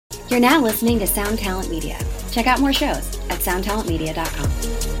You're now listening to Sound Talent Media. Check out more shows at soundtalentmedia.com.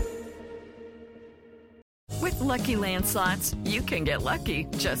 With Lucky Land Slots, you can get lucky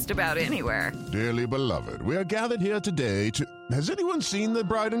just about anywhere. Dearly beloved, we are gathered here today to... Has anyone seen the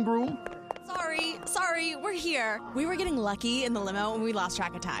bride and groom? Sorry, we're here. We were getting lucky in the limo and we lost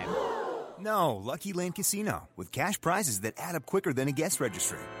track of time. No, Lucky Land Casino, with cash prizes that add up quicker than a guest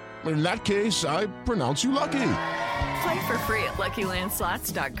registry. In that case, I pronounce you lucky. Play for free at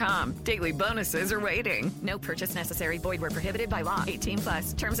LuckyLandSlots.com. Daily bonuses are waiting. No purchase necessary. Void where prohibited by law.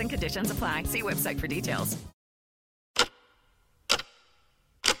 18+. Terms and conditions apply. See website for details.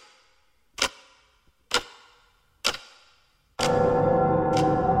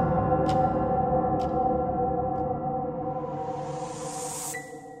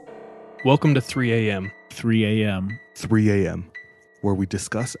 Welcome to 3 a.m. 3 a.m. 3 a.m., where we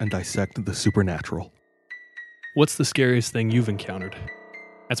discuss and dissect the supernatural. What's the scariest thing you've encountered?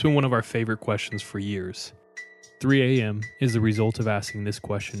 That's been one of our favorite questions for years. 3 a.m. is the result of asking this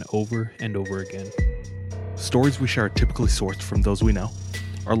question over and over again. Stories we share are typically sourced from those we know,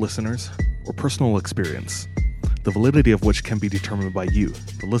 our listeners, or personal experience, the validity of which can be determined by you,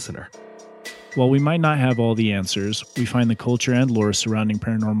 the listener. While we might not have all the answers, we find the culture and lore surrounding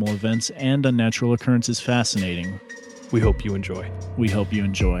paranormal events and unnatural occurrences fascinating. We hope you enjoy. We hope you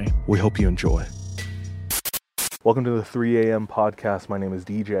enjoy. We hope you enjoy. Welcome to the 3 a.m. podcast. My name is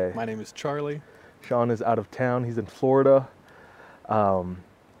DJ. My name is Charlie. Sean is out of town. He's in Florida. But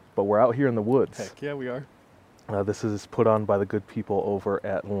we're out here in the woods. Heck yeah, we are. This is put on by the good people over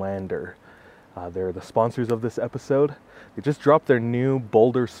at Lander. They're the sponsors of this episode. They just dropped their new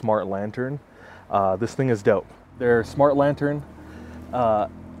Boulder Smart Lantern. This thing is dope. Their smart lantern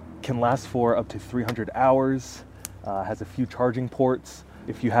can last for up to 300 hours, has a few charging ports.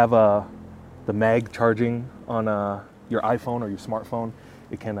 If you have the mag charging on your iPhone or your smartphone,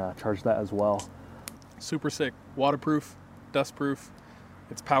 it can charge that as well. Super sick. Waterproof, dustproof.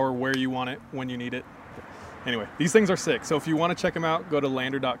 It's power where you want it, when you need it. Anyway, these things are sick. So if you want to check them out, go to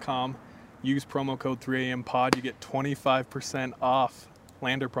lander.com. Use promo code 3AMPOD. You get 25% off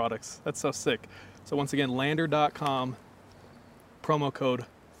Lander products. That's so sick. So once again, lander.com, promo code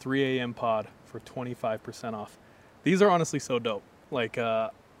 3AMPOD for 25% off. These are honestly so dope. Like,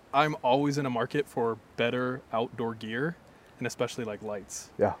 I'm always in a market for better outdoor gear, and especially like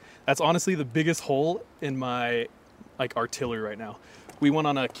lights. Yeah. That's honestly the biggest hole in my like artillery right now. We went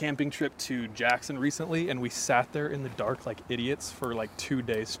on a camping trip to Jackson recently, and we sat there in the dark like idiots for like 2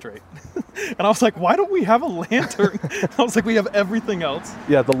 days straight. And I was like, why don't we have a lantern? I was like, we have everything else.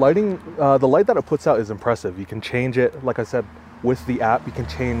 Yeah, the lighting, the light that it puts out is impressive. You can change it, like I said, with the app. You can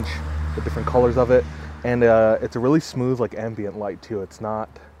change the different colors of it, and it's a really smooth, like ambient light too. It's not.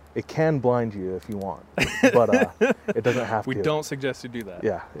 It can blind you if you want, but it doesn't have to. We don't suggest you do that.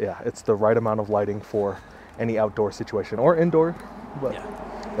 Yeah, it's the right amount of lighting for any outdoor situation or indoor. But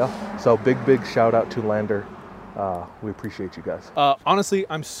yeah. So big shout out to Lander. We appreciate you guys. Honestly,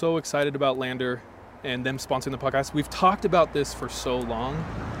 I'm so excited about Lander and them sponsoring the podcast. We've talked about this for so long,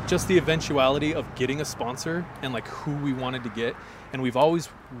 just the eventuality of getting a sponsor and like who we wanted to get. And we've always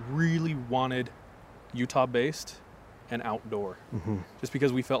really wanted Utah-based and outdoor, just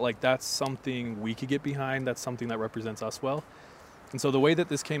because we felt like that's something we could get behind. That's something that represents us well. And so the way that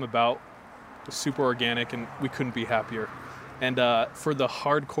this came about was super organic, and we couldn't be happier. And for the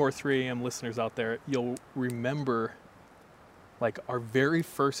hardcore 3 a.m. listeners out there, you'll remember like our very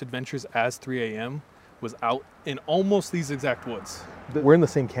first adventures as 3 a.m. was out in almost these exact woods. We're in the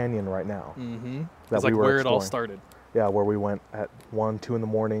same canyon right now. That's like where it all started. Yeah, where we went at 1, 2 in the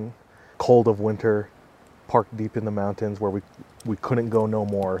morning, cold of winter, parked deep in the mountains where we couldn't go no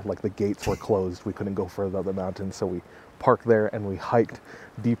more. Like the gates were closed. We couldn't go further up the mountains. So we parked there and we hiked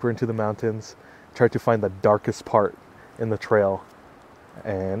deeper into the mountains, tried to find the darkest part in the trail,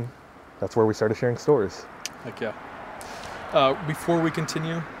 and that's where we started sharing stories. Heck yeah. Before we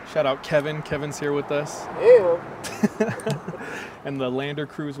continue, shout out Kevin. Kevin's here with us. Ew. And the Lander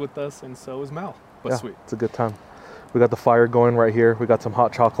crew's with us, and so is Mal. But yeah, sweet. It's a good time. We got the fire going right here. We got some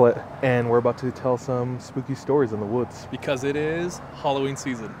hot chocolate, and we're about to tell some spooky stories in the woods. Because it is Halloween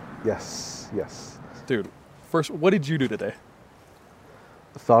season. Yes. Dude, first, what did you do today?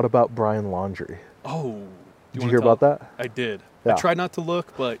 Thought about Brian Laundrie. Oh. Did you hear about that? I did. Yeah. I tried not to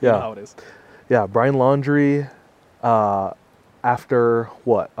look, but you know how it is. Yeah, Brian Laundrie, after,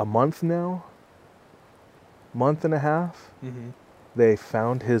 a month now? Month and a half? They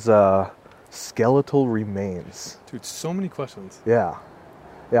found his skeletal remains. Dude, so many questions. Yeah,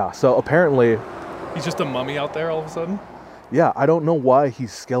 so apparently... He's just a mummy out there all of a sudden? Yeah, I don't know why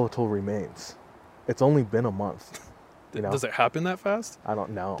he's skeletal remains. It's only been a month. You know? Does it happen that fast? I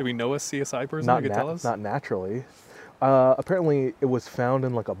don't know. Do we know a CSI person who could tell us? Not naturally. Apparently, it was found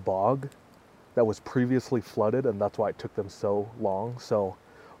in like a bog that was previously flooded, and that's why it took them so long. So,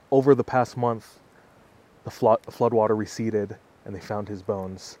 over the past month, the floodwater receded, and they found his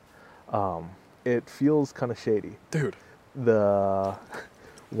bones. It feels kind of shady. Dude. The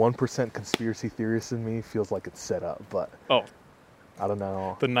 1% conspiracy theorist in me feels like it's set up, but I don't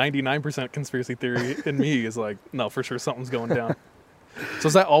know. The 99% conspiracy theory in me is like, no, for sure something's going down. So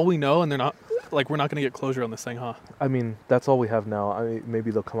is that all we know? And they're not, like, we're not going to get closure on this thing, huh? I mean, that's all we have now. I mean,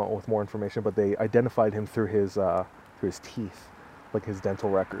 maybe they'll come out with more information, but they identified him through his teeth, like his dental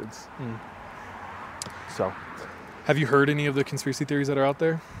records. So, have you heard any of the conspiracy theories that are out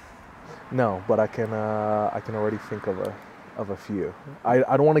there? No, but I can already think of a few. I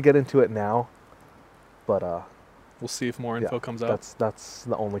don't want to get into it now, but we'll see if more info comes out. That's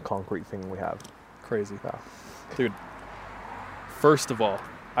the only concrete thing we have. Crazy. Yeah. Dude, first of all,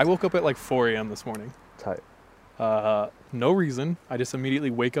 I woke up at like 4 a.m. this morning. Tight. No reason. I just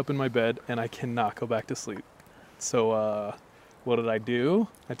immediately wake up in my bed and I cannot go back to sleep. So what did I do?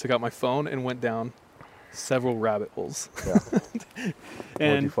 I took out my phone and went down several rabbit holes. Yeah.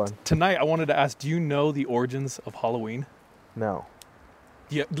 And tonight I wanted to ask, do you know the origins of Halloween? No.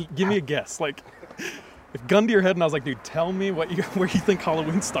 Yeah, give me a guess. Like, if gun to your head and I was like, dude, tell me where you think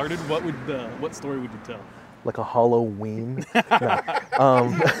Halloween started, what story would you tell? Like a Halloween?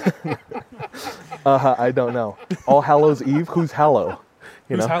 No. I don't know. All Hallows Eve? Who's Hallow?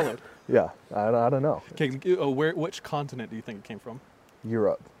 Who's hallowed? Yeah, I don't know. Okay, which continent do you think it came from?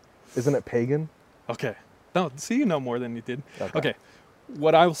 Europe. Isn't it pagan? Okay. No, see, you know more than you did. Okay.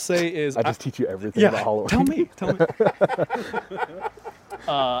 What I'll say is... I just teach you everything about Halloween. Tell me.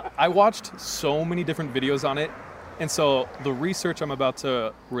 I watched so many different videos on it, and so the research I'm about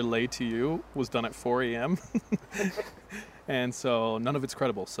to relay to you was done at 4 a.m. And so none of it's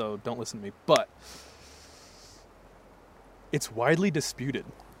credible, so don't listen to me. But it's widely disputed,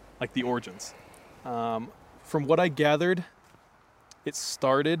 like the origins. From what I gathered, it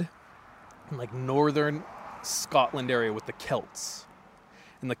started in like northern Scotland area with the Celts.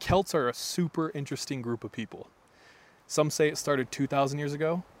 And the Celts are a super interesting group of people. Some say it started 2,000 years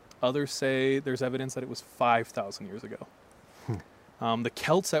ago. Others say there's evidence that it was 5,000 years ago. The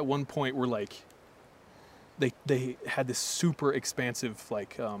Celts at one point were like, they had this super expansive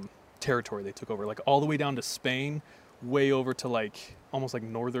like territory they took over, like all the way down to Spain, way over to like almost like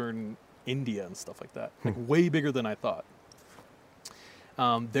northern India and stuff like that. Like way bigger than I thought.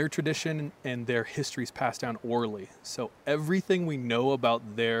 Their tradition and their history is passed down orally. So everything we know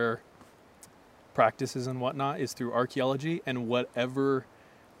about their practices and whatnot is through archaeology and whatever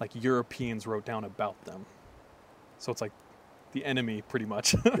like Europeans wrote down about them. So it's like the enemy pretty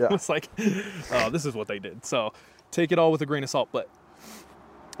much. Yeah. It's like, oh, this is what they did. So take it all with a grain of salt. But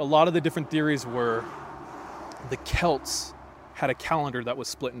a lot of the different theories were the Celts had a calendar that was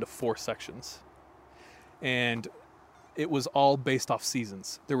split into 4 sections. And it was all based off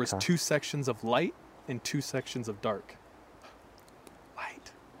seasons. There was 2 sections of light and 2 sections of dark.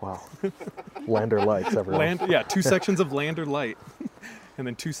 Light. Wow. Lander lights, everyone. 2 sections of lander light. And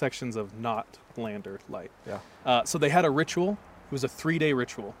then 2 sections of not lander light. Yeah. So they had a ritual. It was a 3-day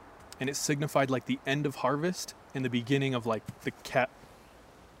ritual. And it signified like the end of harvest and the beginning of like the cat.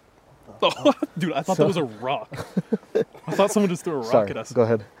 Oh, dude, I thought that was a rock. I thought someone just threw a rock at us. Go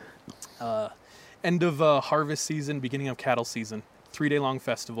ahead. End of harvest season, beginning of cattle season, 3-day long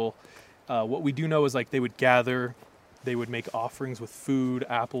festival. What we do know is like they would gather, they would make offerings with food,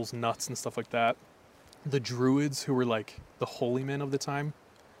 apples, nuts, and stuff like that. The Druids, who were like the holy men of the time,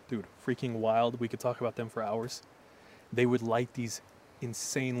 dude, freaking wild. We could talk about them for hours. They would light these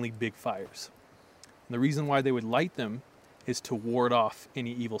insanely big fires. And the reason why they would light them is to ward off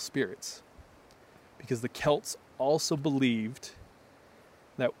any evil spirits. Because the Celts also believed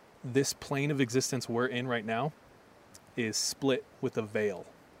that this plane of existence we're in right now is split with a veil.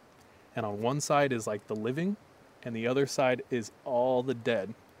 And on one side is like the living, and the other side is all the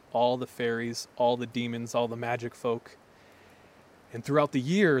dead, all the fairies, all the demons, all the magic folk. And throughout the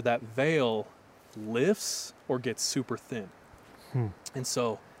year, that veil lifts or gets super thin. And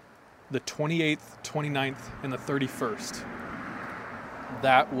so the 28th, 29th, and the 31st,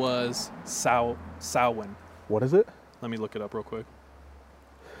 that was Samhain. What is it? Let me look it up real quick.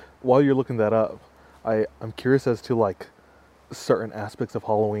 While you're looking that up, I'm curious as to like certain aspects of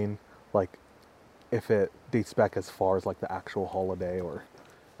Halloween, like if it dates back as far as like the actual holiday or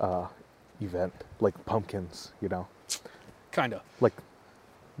event, like pumpkins, you know? Kinda. Like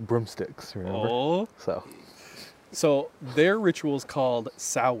broomsticks, remember? Oh. So their ritual is called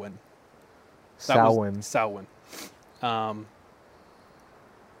Samhain. Samhain. Samhain. Like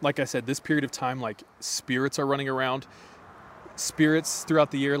I said, this period of time, like spirits are running around. Spirits throughout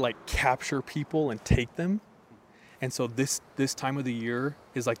the year like capture people and take them. And so this time of the year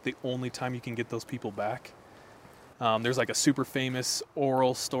is like the only time you can get those people back. There's like a super famous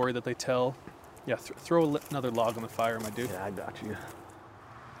oral story that they tell. Yeah, throw another log on the fire, my dude. Yeah, I got you.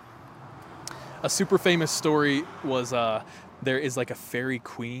 A super famous story was there is like a fairy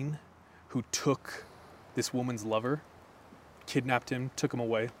queen who took this woman's lover, kidnapped him, took him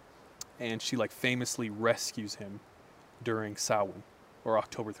away, and she like famously rescues him during Samhain, or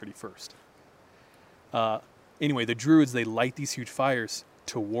October 31st. Anyway, the druids, they light these huge fires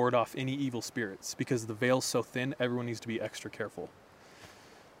to ward off any evil spirits because the veil's so thin, everyone needs to be extra careful.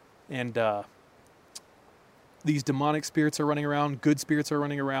 And these demonic spirits are running around, good spirits are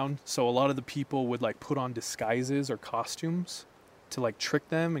running around, so a lot of the people would like put on disguises or costumes to like trick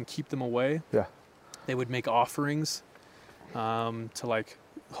them and keep them away. Yeah. They would make offerings to like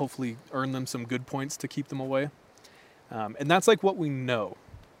hopefully earn them some good points to keep them away. And that's like what we know.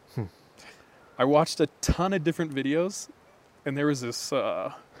 I watched a ton of different videos, and there was this...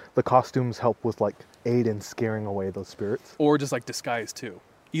 the costumes help with like aid in scaring away those spirits? Or just like disguise too.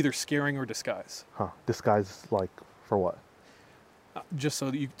 Either scaring or disguise. Huh. Disguise like for what? Just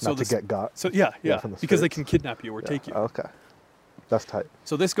so that you... Not to get got? So yeah. From the because they spirits? can kidnap you or take you. Okay. That's tight.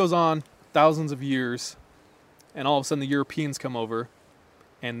 So this goes on thousands of years, and all of a sudden the Europeans come over,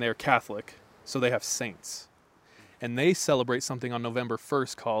 and they're Catholic, so they have saints. And they celebrate something on November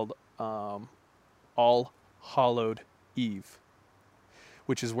 1st called All Hallowed Eve,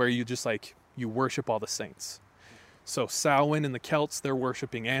 which is where you just like, you worship all the saints. So Samhain and the Celts, they're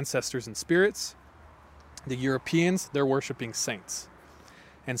worshiping ancestors and spirits. The Europeans, they're worshiping saints.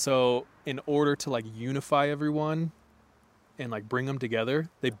 And so in order to like unify everyone and like bring them together,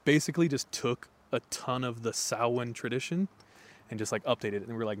 they basically just took a ton of the Samhain tradition and just like updated it.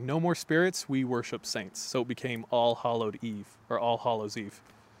 And we're like, no more spirits, we worship saints. So it became All Hallowed Eve, or All Hallows Eve.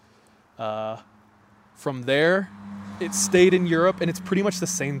 From there, it stayed in Europe, and it's pretty much the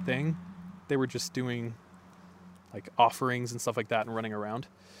same thing. They were just doing like offerings and stuff like that and running around.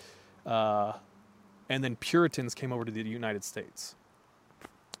 And then Puritans came over to the United States.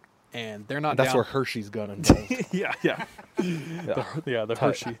 And they're not That's down. where Hershey's gun involved. Yeah. The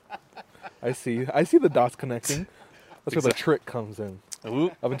Hershey. I see the dots connecting. That's where the Exactly. trick comes in. Ooh.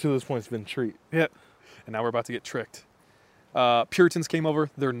 Up until this point, it's been treat. Yeah. And now we're about to get tricked. Puritans came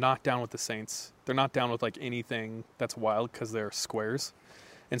over. They're not down with the saints. They're not down with like anything that's wild because they're squares.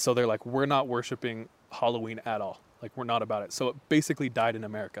 And so they're like, we're not worshiping Halloween at all. Like, we're not about it. So it basically died in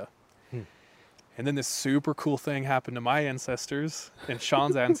America. And then this super cool thing happened to my ancestors and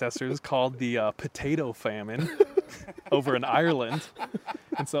Sean's ancestors called the potato famine over in Ireland.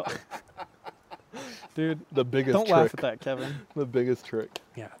 And so, dude, The biggest don't trick. laugh at that, Kevin. The biggest trick.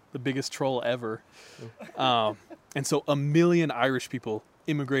 Yeah, the biggest troll ever. And so 1 million Irish people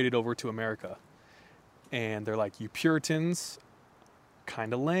immigrated over to America. And they're like, you Puritans,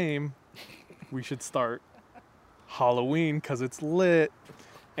 kind of lame. We should start Halloween because it's lit.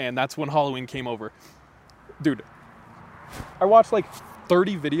 And that's when Halloween came over. Dude, I watched like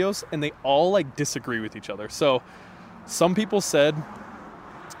 30 videos and they all like disagree with each other. So some people said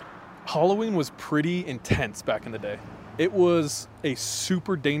Halloween was pretty intense back in the day. It was a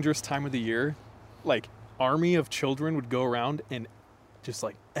super dangerous time of the year. Like, army of children would go around and just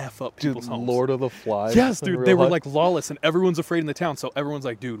like F up people's homes. Lord of the Flies. Yes, in dude. real They were life. like lawless and everyone's afraid in the town. So everyone's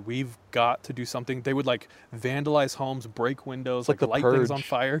like, dude, we've got to do something. They would like vandalize homes, break windows, like the light things on Purge.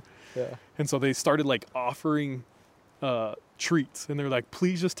 fire. Yeah. And so they started like offering treats. And they're like,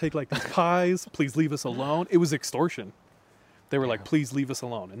 please just take like these pies. Please leave us alone. It was extortion. They were like, please leave us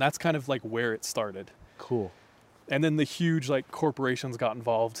alone. And that's kind of like where it started. Cool. And then the huge like corporations got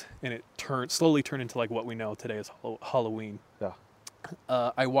involved and it slowly turned into like what we know today as Halloween. Yeah.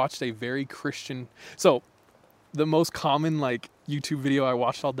 I watched a very Christian. So the most common like YouTube video I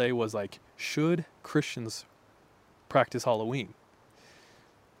watched all day was like, should Christians practice Halloween?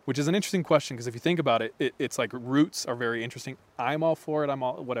 Which is an interesting question because if you think about it, it's like roots are very interesting. I'm all for it. I'm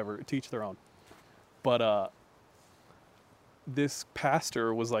all whatever. To each their own. But this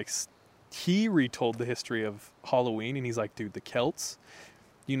pastor was like, he retold the history of Halloween and he's like, dude, the Celts,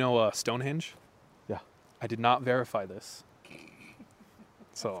 you know, Stonehenge? Yeah. I did not verify this.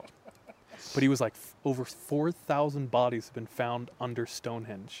 So, but he was like, over 4,000 bodies have been found under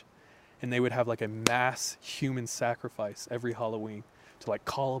Stonehenge. And they would have like a mass human sacrifice every Halloween to like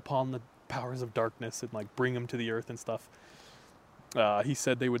call upon the powers of darkness and like bring them to the earth and stuff. He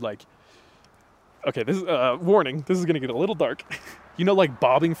said they would like, okay, this is, warning, this is going to get a little dark. You know, like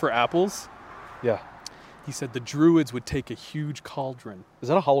bobbing for apples? Yeah. he said the druids would take a huge cauldron. Is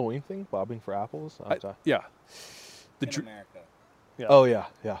that a Halloween thing? Bobbing for apples? Yeah. In America. Yeah. Oh, yeah.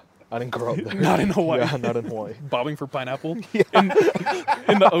 I didn't grow up there. Not in Hawaii. Yeah, not in Hawaii. Bobbing for pineapple Yeah.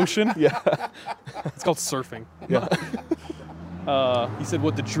 in the ocean. Yeah. It's called surfing. Yeah. He said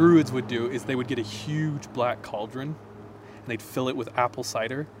what the druids would do is they would get a huge black cauldron and they'd fill it with apple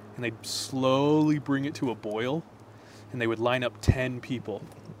cider and they'd slowly bring it to a boil and they would line up 10 people.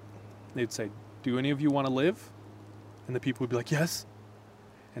 They'd say, do any of you want to live? And the people would be like, yes.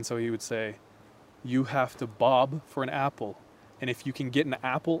 And so he would say, you have to bob for an apple. And if you can get an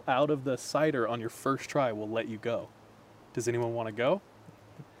apple out of the cider on your first try, we'll let you go. Does anyone want to go?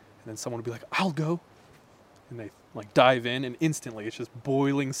 And then someone would be like, I'll go. And they like dive in and instantly it's just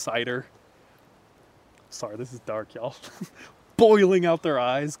boiling cider. Sorry, this is dark, y'all. Boiling out their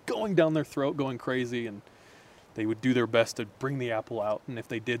eyes, going down their throat, going crazy. And they would do their best to bring the apple out. And if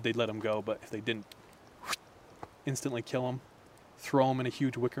they did, they'd let them go. But if they didn't, instantly kill them, throw them in a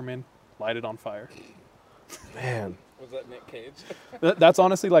huge wicker man, light it on fire. Man. Was that Nick Cage? That's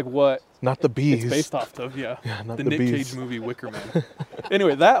honestly like what Not the bees. it's based off of, yeah. Not the the Nick bees. Cage movie Wicker Man.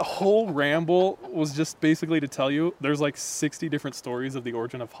 Anyway, that whole ramble was just basically to tell you there's like 60 different stories of the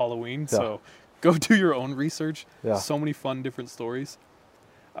origin of Halloween. Yeah. So go do your own research. Yeah. So many fun different stories.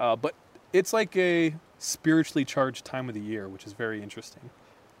 But it's like a spiritually charged time of the year, which is very interesting.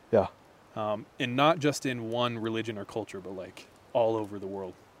 Yeah. And not just in one religion or culture, but like all over the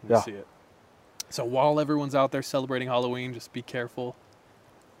world. You Yeah. see it. So while everyone's out there celebrating Halloween, just be careful.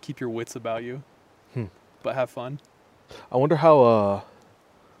 Keep your wits about you. But have fun. I wonder how,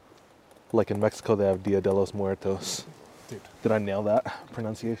 like in Mexico, they have Dia de los Muertos. Dude. Did I nail that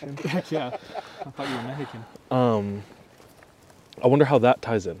pronunciation? Heck yeah. I thought you were Mexican. I wonder how that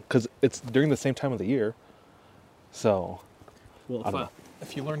ties in, because it's during the same time of the year. So, Well, I don't know.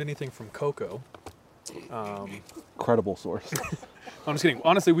 if you learned anything from Coco, credible source. I'm just kidding.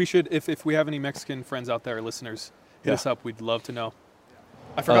 Honestly, we should, if we have any Mexican friends out there, listeners, hit Yeah. us up. We'd love to know.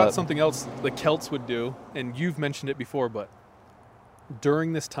 I forgot something else the Celts would do, and you've mentioned it before, but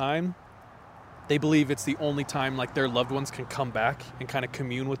during this time, they believe it's the only time like their loved ones can come back and kind of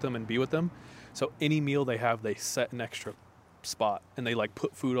commune with them and be with them. So any meal they have, they set an extra spot, and they like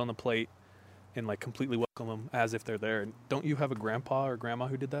put food on the plate and like completely welcome them as if they're there. And don't you have a grandpa or grandma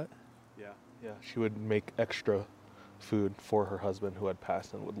who did that? Yeah, she would make extra food for her husband who had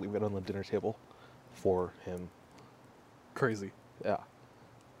passed and would leave it on the dinner table for him. Crazy. Yeah,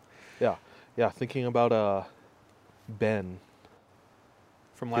 thinking about Ben.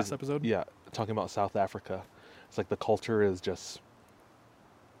 From last episode? Yeah, talking about South Africa. It's like the culture is just,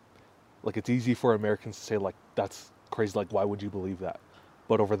 like it's easy for Americans to say like, that's crazy, like why would you believe that?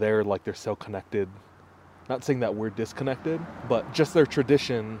 But over there, like they're so connected. Not saying that we're disconnected, but just their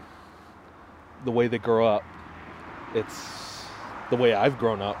tradition, the way they grow up, it's the way I've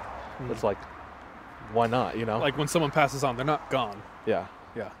grown up. It's like, why not, you know? Like when someone passes on, they're not gone. Yeah.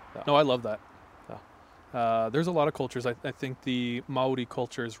 Yeah. Yeah. No, I love that. Yeah. There's a lot of cultures. I think the Maori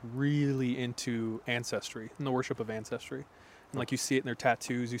culture is really into ancestry and the worship of ancestry. And like you see it in their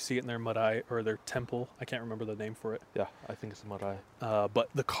tattoos, you see it in their marae or their temple. I can't remember the name for it. Yeah, I think it's a marae. But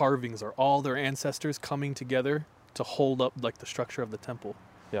the carvings are all their ancestors coming together to hold up like the structure of the temple.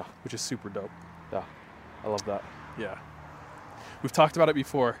 Yeah. Which is super dope. Yeah, I love that. Yeah. We've talked about it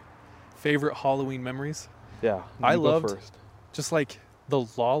before. Favorite Halloween memories? Yeah, I you go loved first. just like the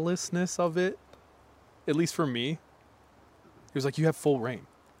lawlessness of it, at least for me. It was like you have full reign.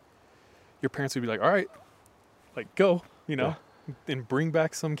 Your parents would be like, all right, like go, you know, and bring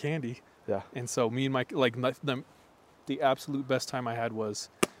back some candy. Yeah. And so me and the absolute best time I had was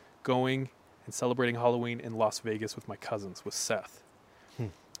going and celebrating Halloween in Las Vegas with my cousins, with Seth.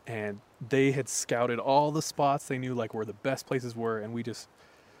 And they had scouted all the spots they knew like where the best places were, and we just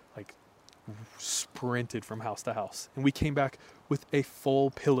like sprinted from house to house. And we came back with a full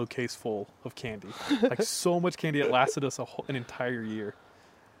pillowcase full of candy. Like so much candy, it lasted us an entire year.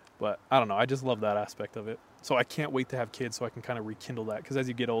 But I don't know, I just love that aspect of it. So I can't wait to have kids so I can kind of rekindle that, because as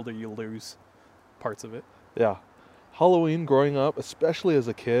you get older, you lose parts of it. Yeah. Halloween growing up, especially as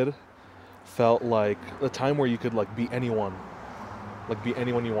a kid, felt like a time where you could like be anyone. Like be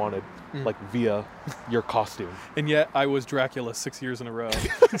anyone you wanted, like via your costume. And yet I was Dracula 6 years in a row.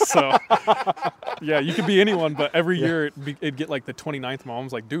 So yeah, you could be anyone, but every year it'd get like the 29th.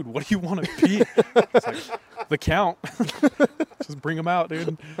 Mom's like, dude, what do you want to be? It's like, the Count. Just bring them out,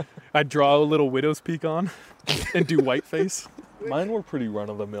 dude. I'd draw a little widow's peak on and do whiteface. Mine were pretty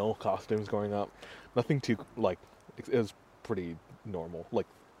run-of-the-mill costumes growing up. Nothing too, like, it was pretty normal. Like,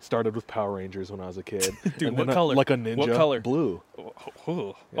 Started with Power Rangers when I was a kid. Dude, And what then color? Like a ninja. What color? Blue.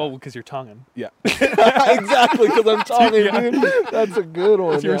 Oh, because you're tonguing. Yeah. Exactly, because I'm talking, Yeah. dude. That's a good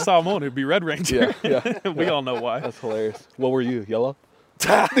one. If you were Salmon, it'd be Red Ranger. Yeah. We all know why. That's hilarious. What were you? Yellow?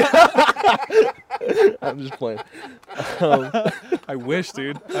 I'm just playing. I wish,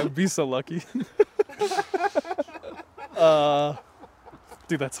 dude. I would be so lucky.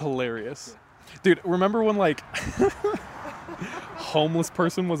 Dude, that's hilarious. Dude, remember when like homeless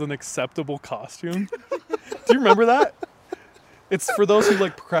person was an acceptable costume? Do you remember that? It's for those who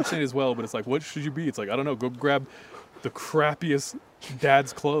like procrastinate as well, but it's like, what should you be? It's like, I don't know, go grab the crappiest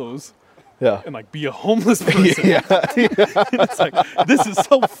dad's clothes. Yeah. And like be a homeless person. Yeah. It's like, this is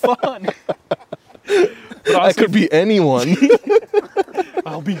so fun. But I could be anyone.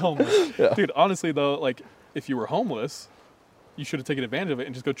 I'll be homeless. Yeah. Dude, honestly though, like if you were homeless, you should have taken advantage of it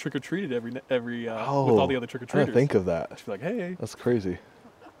and just go trick or treated every with all the other trick or I didn't treaters. think of that. Just be like, hey, That's crazy.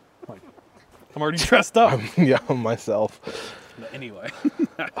 like, I'm already dressed up. Yeah, myself. Anyway,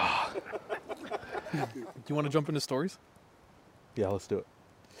 do you want to jump into stories? Yeah, let's do it.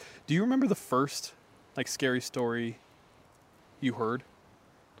 Do you remember the first like scary story you heard?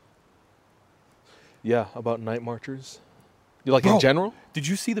 Yeah, about night marchers. You like Bro, in general? Did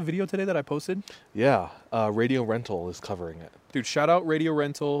you see the video today that I posted? Yeah, Radio Rental is covering it. Dude, shout out Radio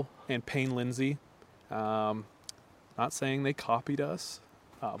Rental and Payne Lindsay. Not saying they copied us,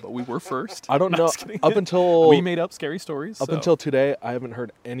 but we were first. I don't No, know. just kidding. Up until we made up scary stories. up so- until today, I haven't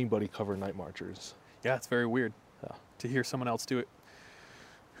heard anybody cover night marchers. Yeah, it's very weird Yeah. to hear someone else do it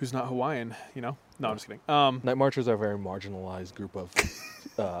who's not Hawaiian, you know? No, I'm just kidding. Night marchers are a very marginalized group of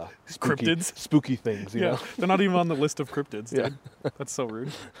Cryptids? spooky things. You Yeah, know? they're not even on the list of cryptids, dude. Yeah. That's so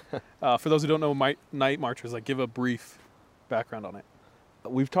rude. For those who don't know night marchers, like give a brief background on it.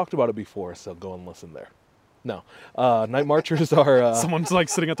 We've talked about it before, so go and listen there. No, night marchers are Someone's like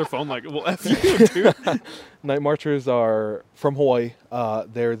sitting at their phone like, well, F you, dude. night marchers are from Hawaii.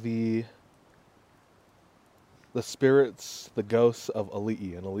 They're the spirits, the ghosts of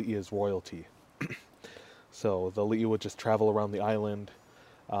Ali'i, and Ali'i is royalty. So the Ali'i would just travel around the island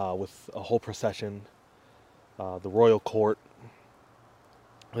with a whole procession. The royal court.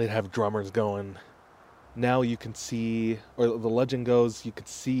 They'd have drummers going. Now you can see, or the legend goes, you could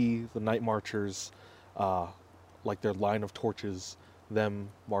see the night marchers, like their line of torches, them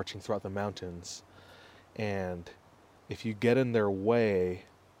marching throughout the mountains. And if you get in their way,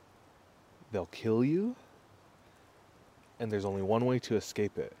 they'll kill you. And there's only one way to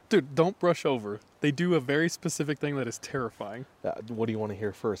escape it. Dude, don't brush over. They do a very specific thing that is terrifying. What do you want to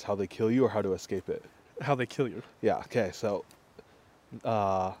hear first? How they kill you or how to escape it? How they kill you. Yeah, okay, so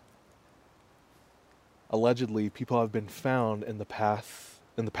allegedly people have been found in the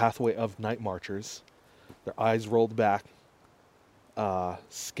pathway of night marchers. Their eyes rolled back,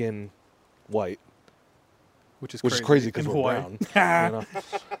 skin white. Which is crazy because in we're Hawaii. brown.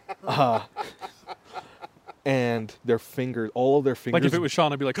 You know? And their fingers, all of their fingers. Like if it was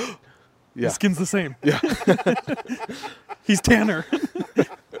Sean, I'd be like, oh, Yeah. his skin's the same. Yeah. He's tanner.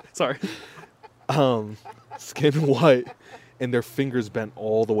 Sorry. Skin white, and their fingers bent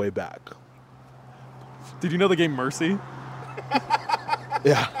all the way back. Did you know the game Mercy?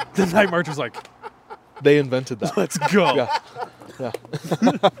 Yeah, The Night Marcher's like, they invented that. let's go. Yeah.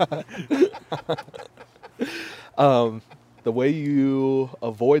 The way you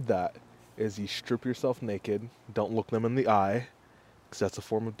avoid that is you strip yourself naked, don't look them in the eye, because that's a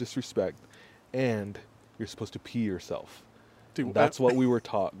form of disrespect, and you're supposed to pee yourself. Dude, That's what we were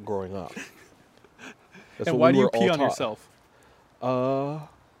taught growing up. That's and what why we do you were pee all on taught. yourself?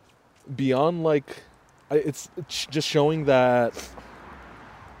 Beyond it's just showing that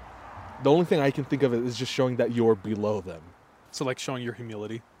the only thing I can think of is just showing that you're below them. So like showing your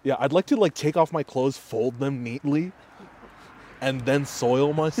humility. Yeah, I'd like to take off my clothes, fold them neatly, and then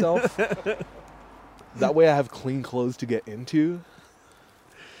soil myself. That way I have clean clothes to get into.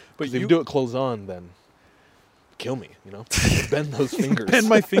 But If you do it clothes on, then kill me, you know? Bend those fingers. Bend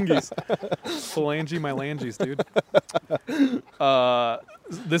my fingies. Phalange my langes, dude.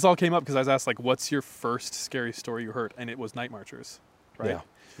 This all came up because I was asked, like, what's your first scary story you heard? And it was Night Marchers, right?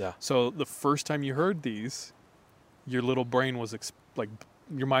 Yeah. So the first time you heard these, your little brain was,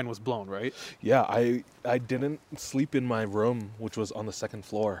 your mind was blown, right? Yeah, I didn't sleep in my room, which was on the second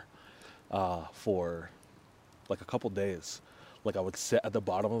floor, for like a couple days. Like I would sit at the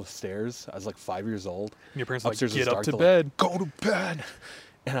bottom of the stairs. I was like 5 years old. And your parents were like, Upstairs was get up dark, to they're bed. like, go to bed.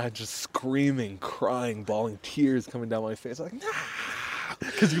 And I just screaming, crying, bawling, tears coming down my face. Like, nah.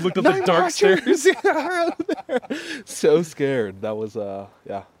 Because you looked at the dark stairs. Yeah, there. So scared. That was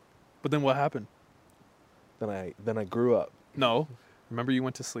yeah. But then what happened? Then I grew up. No. Remember you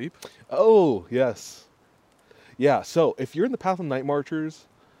went to sleep? Oh, yes. Yeah, so if you're in the path of night marchers,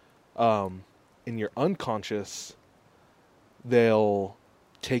 and you're unconscious, they'll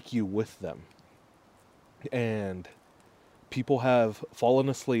take you with them. And people have fallen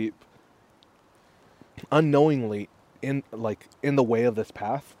asleep unknowingly in the way of this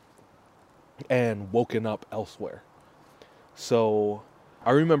path and woken up elsewhere. So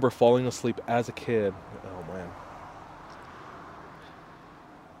I remember falling asleep as a kid. Oh man.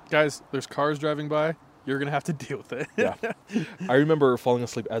 Guys, there's cars driving by. You're going to have to deal with it. Yeah. I remember falling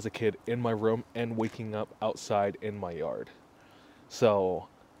asleep as a kid in my room and waking up outside in my yard. So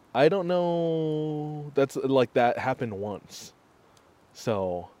I don't know. That's like that happened once.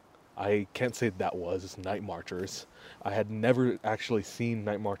 So I can't say that was night marchers. I had never actually seen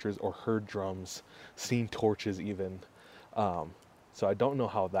night marchers or heard drums, seen torches even. So I don't know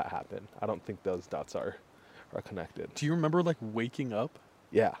how that happened. I don't think those dots are connected. Do you remember like waking up?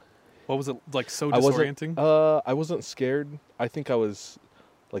 Yeah. What was it like? So disorienting? I wasn't scared. I think I was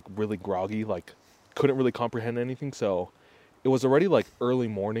like really groggy, like couldn't really comprehend anything. So it was already like early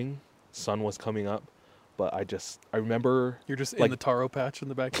morning. Sun was coming up, but I remember. You're just like, in the taro patch in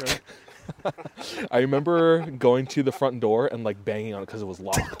the backyard. I remember going to the front door and like banging on it because it was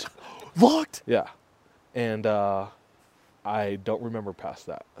locked. Locked? Yeah. And I don't remember past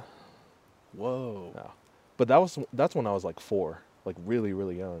that. Whoa. No. But that's when I was like 4, like really,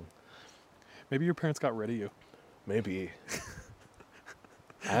 really young. Maybe your parents got rid of you. Maybe.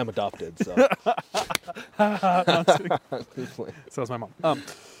 I am adopted, so. So was my mom.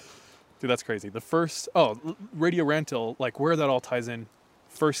 Dude, that's crazy. The first, Radio Rental, like where that all ties in.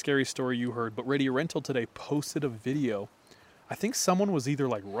 First scary story you heard, but Radio Rental today posted a video. I think someone was either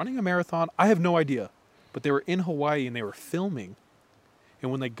like running a marathon. I have no idea. But they were in Hawaii and they were filming.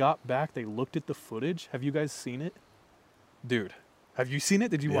 And when they got back, they looked at the footage. Have you guys seen it? Dude, have you seen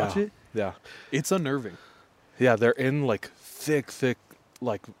it? Did you watch it? Yeah. It's unnerving. Yeah, they're in like thick,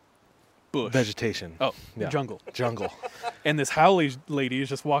 like bush. Vegetation. Oh, yeah. Jungle. And this Hallows lady is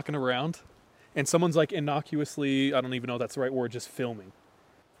just walking around. And someone's like innocuously, I don't even know if that's the right word, just filming.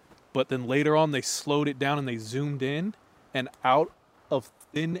 But then later on, they slowed it down and they zoomed in. And out of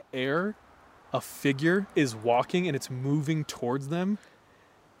thin air, a figure is walking and it's moving towards them.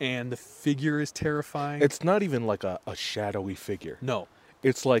 And the figure is terrifying. It's not even like a shadowy figure. No.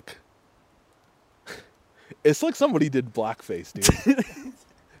 It's like somebody did blackface, dude.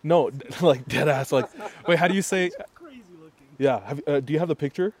 No, like dead ass. Like, wait, how do you say? Crazy looking. Yeah. Do you have the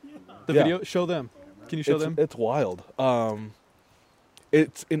picture? Yeah. The video? Show them. Can you show them? It's wild.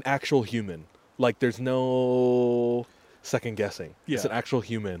 It's an actual human. Like, there's no second guessing. Yeah. It's an actual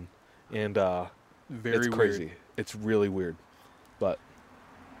human, and Very it's crazy. weird. It's really weird, but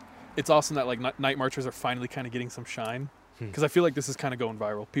it's awesome that like night marchers are finally kind of getting some shine. Because I feel like this is kind of going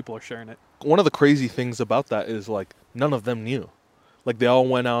viral. People are sharing it. One of the crazy things about that is like none of them knew. Like they all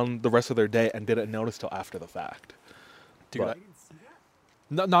went on the rest of their day and didn't notice till after the fact. Dude,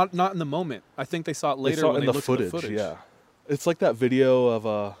 not in the moment. I think they saw it later when they looked at the footage. Yeah, it's like that video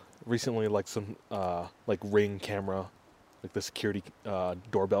of recently like some like Ring camera, like the security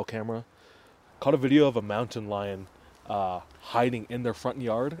doorbell camera, caught a video of a mountain lion hiding in their front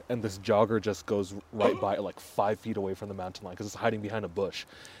yard, and this jogger just goes right by it, like 5 feet away from the mountain lion because it's hiding behind a bush,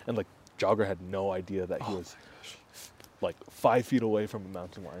 and like jogger had no idea that he was like 5 feet away from a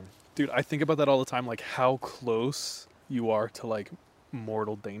mountain lion. Dude, I think about that all the time, like how close you are to like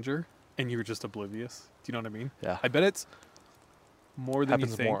mortal danger, and you're just oblivious. Do you know what I mean? Yeah. I bet it's more than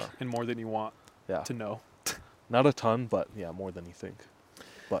Happens you think more. and more than you want to know. Not a ton, but yeah, more than you think.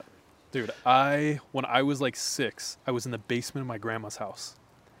 But dude, when I was like 6, I was in the basement of my grandma's house,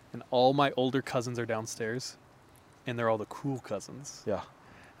 and all my older cousins are downstairs, and they're all the cool cousins. Yeah.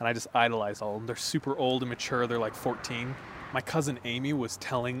 And I just idolize all of them. They're super old and mature. They're like 14. My cousin Amy was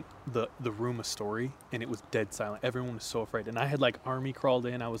telling the room a story, and it was dead silent. Everyone was so afraid. And I had like army crawled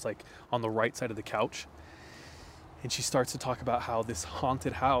in. I was like on the right side of the couch. And she starts to talk about how this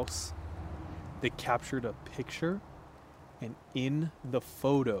haunted house, they captured a picture, and in the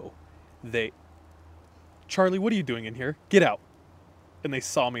photo, Charlie, what are you doing in here? Get out. And they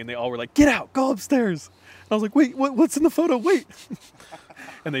saw me, and they all were like, get out, go upstairs. And I was like, wait, what's in the photo? Wait.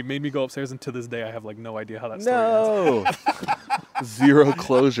 And they made me go upstairs, and to this day, I have like no idea how that story ends. Zero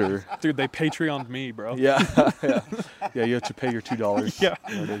closure. Dude, they Patreoned me, bro. Yeah. Yeah, you have to pay your $2. Yeah.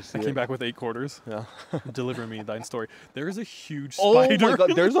 I came back with 8 quarters. Yeah. Deliver me thine story. There is a huge spider. Oh my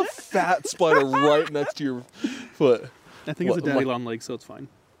god, there's a fat spider right next to your foot. I think it's a daddy long leg, so it's fine.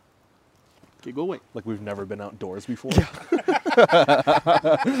 Okay, go away. Like we've never been outdoors before. Yeah.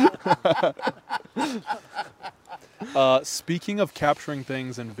 Speaking of capturing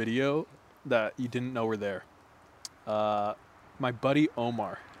things in video that you didn't know were there, my buddy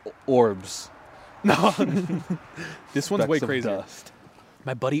Omar. Orbs. No, this one's way Specks of crazier. dust.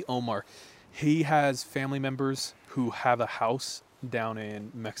 My buddy Omar, he has family members who have a house down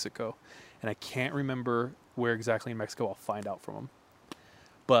in Mexico, and I can't remember where exactly in Mexico. I'll find out from him.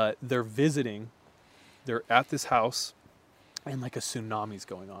 But they're visiting. They're at this house, and like a tsunami's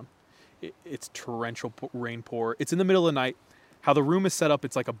going on. It's torrential rain pour. It's in the middle of the night. How the room is set up,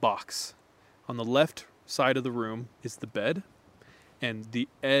 it's like a box. On the left side of the room is the bed, and the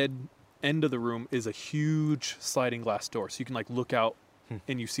end of the room is a huge sliding glass door. So you can like look out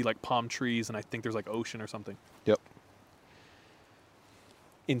and you see like palm trees, and I think there's like ocean or something. Yep.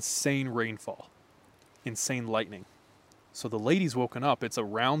 Insane rainfall. Insane lightning. So the lady's woken up. It's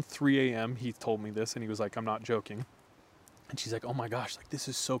around 3 a.m. He told me this, and he was like, I'm not joking. And she's like, oh my gosh, like this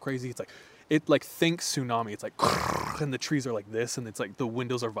is so crazy. It's like, it like thinks tsunami. It's like, and the trees are like this, and it's like the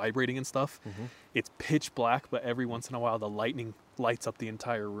windows are vibrating and stuff. Mm-hmm. It's pitch black, but every once in a while the lightning lights up the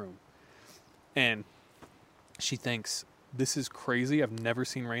entire room. And she thinks, this is crazy. I've never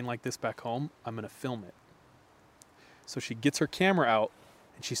seen rain like this back home. I'm going to film it. So she gets her camera out,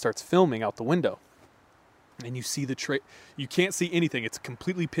 and she starts filming out the window. And you see you can't see anything. It's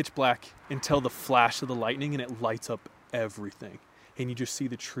completely pitch black until the flash of the lightning, and it lights up everything. And you just see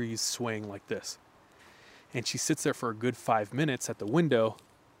the trees swaying like this. And she sits there for a good 5 minutes at the window.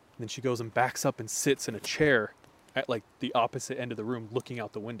 And then she goes and backs up and sits in a chair at like the opposite end of the room looking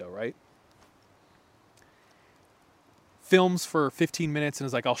out the window, right? Films for 15 minutes and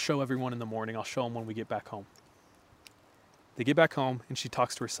is like, I'll show everyone in the morning. I'll show them when we get back home. They get back home and she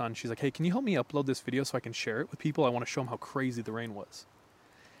talks to her son. She's like, hey, can you help me upload this video so I can share it with people? I want to show them how crazy the rain was.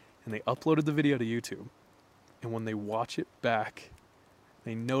 And they uploaded the video to YouTube. And when they watch it back,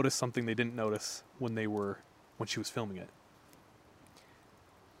 they notice something they didn't notice when she was filming it.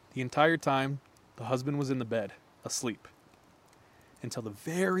 The entire time, the husband was in the bed, asleep. Until the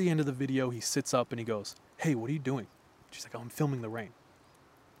very end of the video, he sits up and he goes, hey, what are you doing? She's like, oh, I'm filming the rain.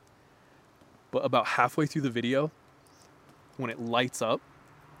 But about halfway through the video, when it lights up,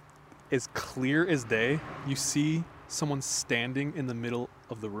 as clear as day, you see someone standing in the middle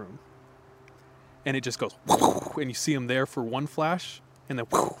of the room. And it just goes, and you see him there for one flash, and then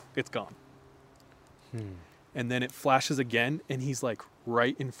it's gone. And then it flashes again, and he's like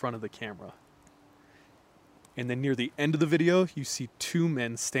right in front of the camera. And then near the end of the video, you see two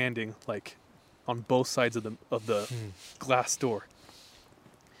men standing like on both sides of the glass door.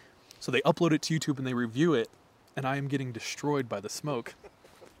 So they upload it to YouTube and they review it, and I am getting destroyed by the smoke.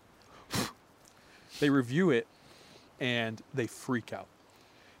 They review it, and they freak out.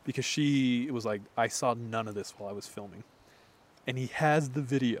 Because she was like, I saw none of this while I was filming. And he has the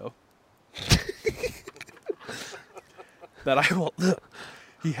video.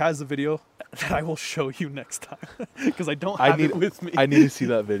 He has the video that I will show you next time. Because I don't have it with me. I need to see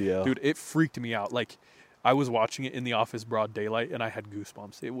that video. Dude, it freaked me out. Like, I was watching it in the office broad daylight, and I had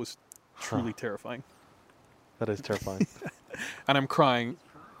goosebumps. It was truly terrifying. That is terrifying. And I'm crying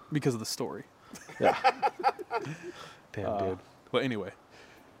because of the story. Yeah. Damn, dude. But anyway.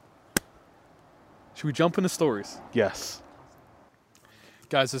 Should we jump into stories? Yes.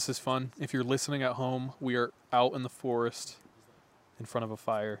 Guys, this is fun. If you're listening at home, we are out in the forest in front of a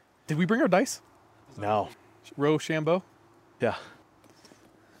fire. Did we bring our dice? No. Rochambeau? Yeah.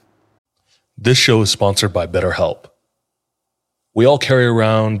 This show is sponsored by BetterHelp. We all carry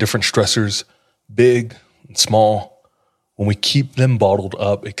around different stressors, big and small. When we keep them bottled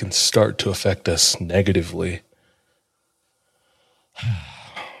up, it can start to affect us negatively.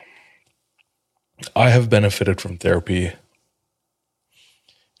 I have benefited from therapy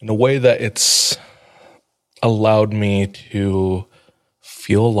in a way that it's allowed me to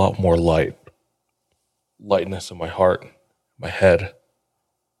feel a lot more lightness in my heart, my head,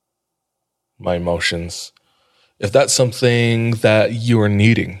 my emotions. If that's something that you are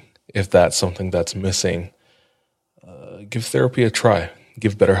needing, if that's something that's missing, give therapy a try.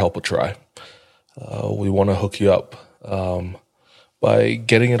 Give BetterHelp a try. We want to hook you up by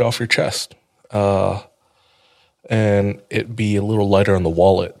getting it off your chest. And it be a little lighter on the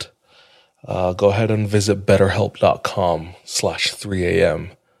wallet. Go ahead and visit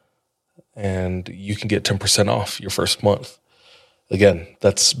betterhelp.com/3am and you can get 10% off your first month. Again,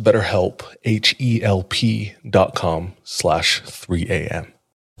 that's BetterHelp, HELP.com/3am.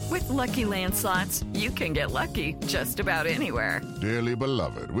 With Lucky Land Slots, you can get lucky just about anywhere. Dearly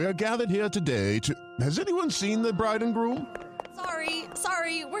beloved, we are gathered here today to... Has anyone seen the bride and groom?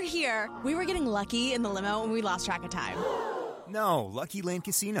 Sorry, we're here. We were getting lucky in the limo and we lost track of time. No, Lucky Land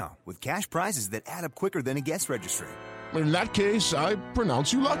Casino, with cash prizes that add up quicker than a guest registry. In that case, I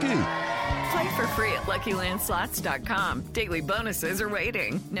pronounce you lucky. Play for free at LuckyLandSlots.com. Daily bonuses are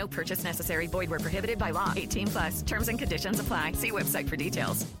waiting. No purchase necessary. Void where prohibited by law. 18 plus. Terms and conditions apply. See website for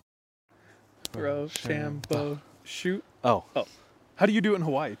details. Rochambeau, shoot. Oh, How do you do it in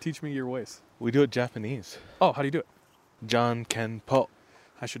Hawaii? Teach me your ways. we do it Japanese. Oh, how do you do it? John Ken Po.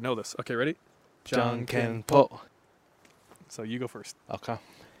 I should know this. Okay, ready? John Ken Po. So you go first. Okay.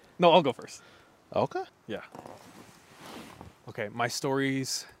 No, I'll go first. Okay. Yeah. Okay, my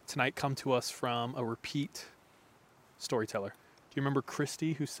stories tonight come to us from a repeat storyteller. Do you remember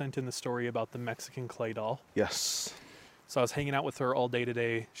Christy, who sent in the story about the Mexican clay doll? Yes. So I was hanging out with her all day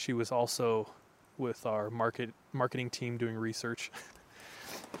today. She was also with our marketing team doing research.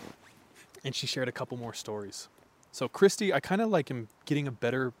 And she shared a couple more stories. So Christy, I kind of like am getting a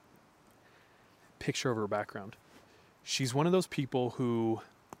better picture of her background. She's one of those people who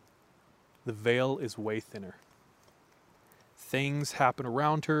the veil is way thinner. Things happen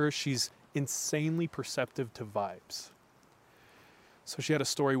around her. She's insanely perceptive to vibes. So she had a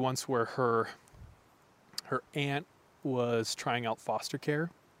story once where her aunt was trying out foster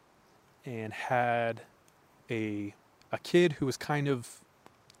care and had a kid who was kind of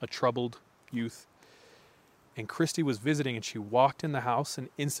a troubled youth. And Christy was visiting and she walked in the house and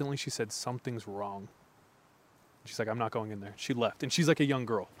instantly she said, something's wrong. She's like, I'm not going in there. She left. And she's like a young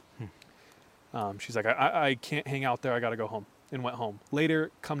girl. She's like, I can't hang out there. I got to go home. And went home.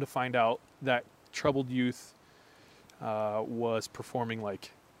 Later, come to find out that troubled youth was performing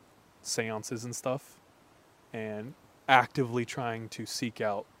like seances and stuff and actively trying to seek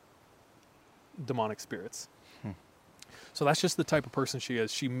out demonic spirits. So that's just the type of person she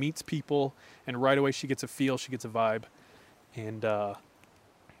is. She meets people and right away she gets a feel, she gets a vibe. And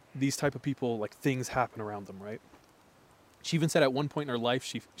these type of people, like things happen around them, right? She even said at one point in her life,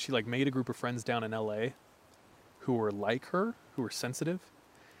 she like made a group of friends down in LA who were like her, who were sensitive.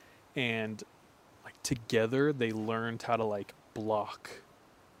 And like together they learned how to like block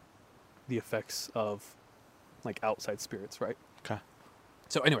the effects of like outside spirits, right? Okay.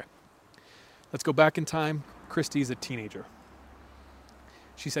 So anyway, let's go back in time. Christy's a teenager.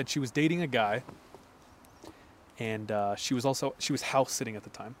 She said she was dating a guy and she was house sitting at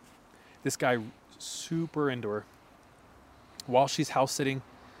the time. This guy super into her. While she's house sitting,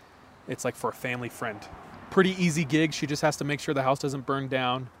 it's like for a family friend. Pretty easy gig. She just has to make sure the house doesn't burn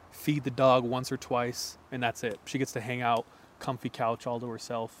down, feed the dog once or twice, and that's it. She gets to hang out, comfy couch all to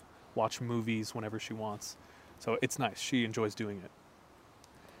herself, watch movies whenever she wants. So it's nice. She enjoys doing it.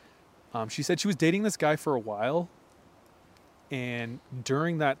 She said she was dating this guy for a while, and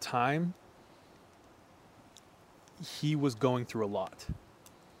during that time, he was going through a lot.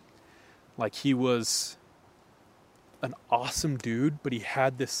 Like, he was an awesome dude, but he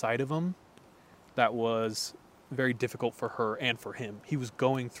had this side of him that was very difficult for her and for him. He was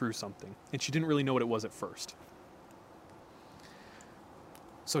going through something, and she didn't really know what it was at first.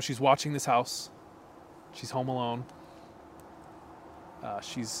 So she's watching this house. She's home alone.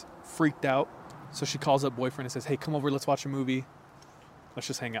 She's freaked out. So she calls up boyfriend and says, hey, come over, let's watch a movie. Let's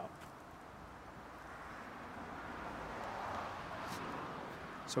just hang out.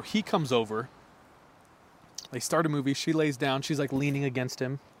 So he comes over. They start a movie. She lays down. She's like leaning against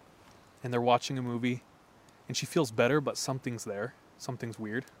him. And they're watching a movie. And she feels better, but something's there. Something's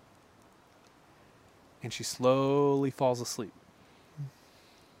weird. And she slowly falls asleep.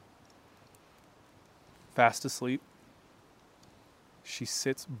 Fast asleep. She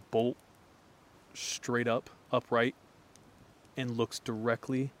sits bolt straight up, upright, and looks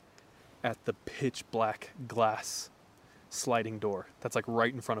directly at the pitch black glass sliding door that's like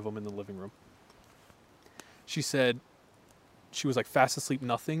right in front of them in the living room. She said she was like fast asleep,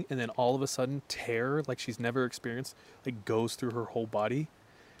 nothing, and then all of a sudden terror like she's never experienced like goes through her whole body,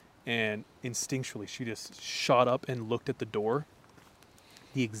 and instinctually she just shot up and looked at the door.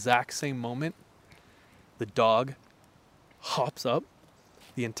 The exact same moment the dog hops up,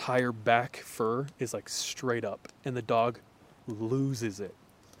 the entire back fur is like straight up, and the dog loses it.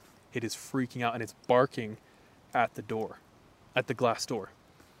 It is freaking out and it's barking at the door, at the glass door.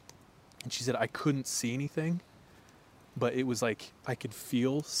 And she said, I couldn't see anything, but it was like I could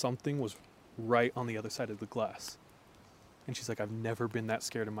feel something was right on the other side of the glass. And she's like, I've never been that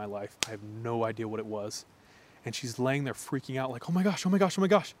scared in my life. I have no idea what it was. And she's laying there freaking out like, oh my gosh, oh my gosh, oh my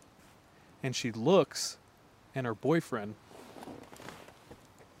gosh. And she looks, and her boyfriend,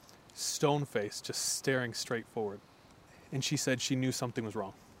 stone-faced, just staring straight forward. And she said she knew something was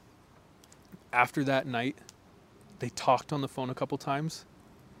wrong. After that night, they talked on the phone a couple times,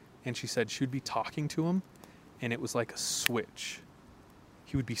 and she said she would be talking to him, and it was like a switch.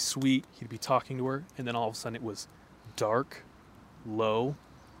 He would be sweet, he'd be talking to her, and then all of a sudden it was dark, low,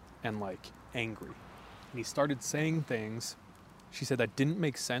 and like angry. And he started saying things, she said, that didn't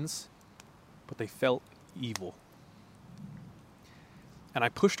make sense, but they felt evil. And I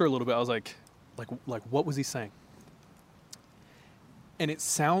pushed her a little bit. I was like, what was he saying? And it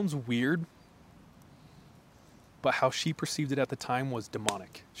sounds weird, but how she perceived it at the time was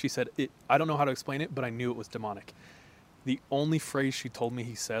demonic. She said, I don't know how to explain it, but I knew it was demonic. The only phrase she told me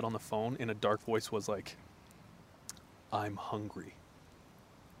he said on the phone in a dark voice was like, I'm hungry.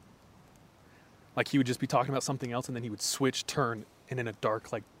 Like he would just be talking about something else and then he would switch, turn, and in a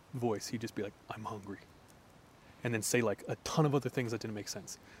dark like voice, he'd just be like, I'm hungry. And then say like a ton of other things that didn't make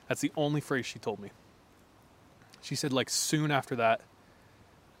sense. That's the only phrase she told me. She said like soon after that,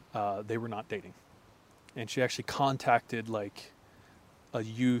 they were not dating. And she actually contacted like a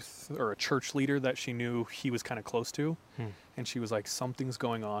youth or a church leader that she knew he was kind of close to. And she was like, something's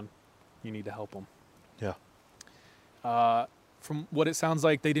going on. You need to help him. Yeah. From what it sounds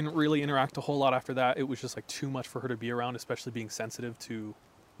like, they didn't really interact a whole lot after that. It was just like too much for her to be around, especially being sensitive to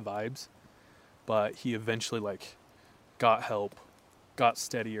vibes. But he eventually like got help, got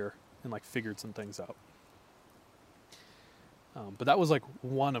steadier, and like figured some things out. But that was like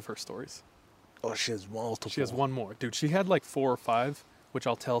one of her stories. Oh, she has multiple. She has one more. Dude, she had like 4 or 5, which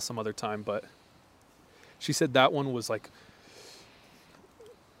I'll tell some other time, but she said that one was like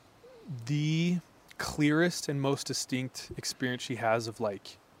the clearest and most distinct experience she has of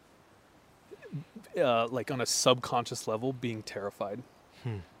like on a subconscious level being terrified.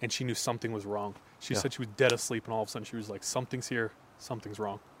 And she knew something was wrong. She said she was dead asleep and all of a sudden she was like, something's here, something's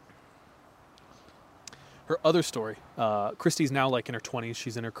wrong. Her other story, Christy's now like in her 20s.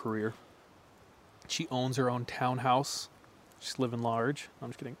 She's in her career. She owns her own townhouse. She's living large. I'm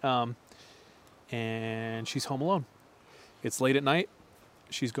just kidding. And she's home alone. It's late at night.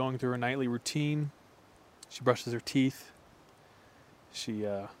 She's going through her nightly routine. She brushes her teeth. She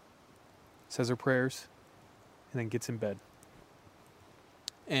says her prayers and then gets in bed.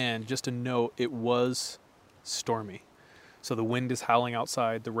 And just a note, it was stormy. So the wind is howling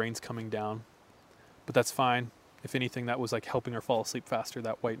outside, the rain's coming down. But that's fine. If anything, that was like helping her fall asleep faster,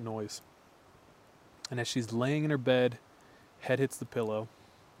 that white noise. And as she's laying in her bed, head hits the pillow,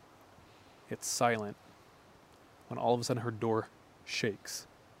 it's silent, when all of a sudden her door shakes.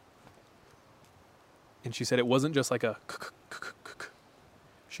 And she said it wasn't just like a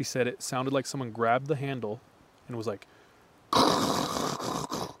she said it sounded like someone grabbed the handle and was like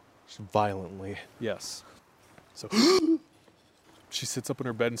violently. Yes. So she sits up in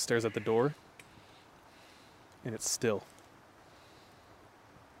her bed and stares at the door, and it's still.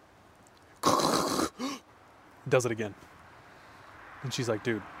 Does it again. And she's like,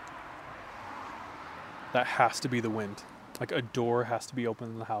 dude, that has to be the wind. Like a door has to be open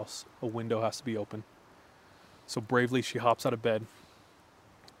in the house. A window has to be open. So bravely, she hops out of bed,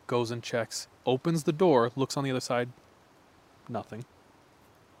 goes and checks, opens the door, looks on the other side, nothing.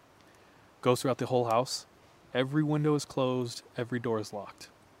 Goes throughout the whole house. Every window is closed. Every door is locked.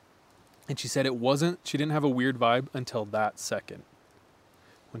 And she said she didn't have a weird vibe until that second.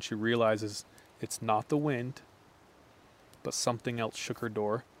 When she realizes it's not the wind, but something else shook her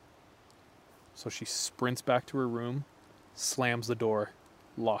door. So she sprints back to her room, slams the door,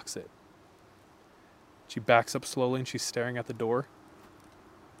 locks it. She backs up slowly and she's staring at the door.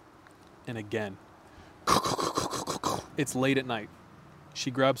 And again. It's late at night. She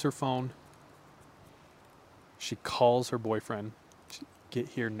grabs her phone. She calls her boyfriend. Get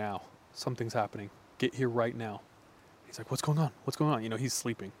here now. Something's happening. Get here right now. He's like, what's going on? What's going on? You know, he's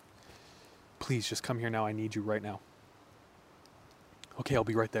sleeping. Please just come here now. I need you right now. Okay, I'll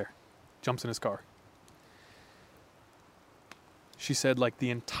be right there. Jumps in his car. She said like the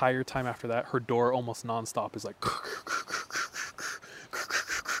entire time after that, her door almost nonstop is like.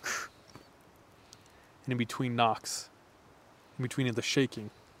 And in between knocks, in between the shaking,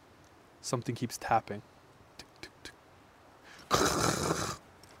 something keeps tapping.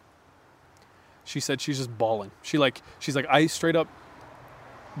 She said she's just bawling. She's like, I straight up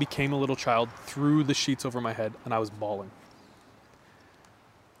became a little child, threw the sheets over my head, and I was bawling.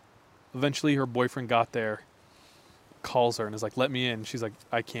 Eventually, her boyfriend got there, calls her, and is like, let me in. She's like,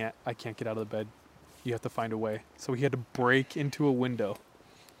 I can't get out of the bed. You have to find a way. So he had to break into a window.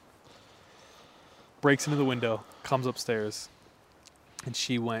 Breaks into the window, comes upstairs, and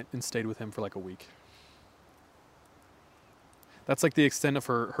she went and stayed with him for like a week. That's like the extent of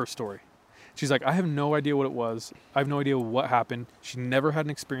her story. She's like, I have no idea what it was. I have no idea what happened. She never had an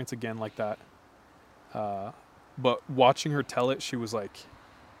experience again like that. But watching her tell it, she was like,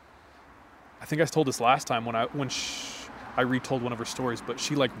 I think I told this last time when I retold one of her stories, but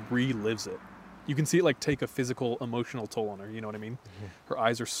she like relives it. You can see it like take a physical, emotional toll on her. You know what I mean? Mm-hmm. Her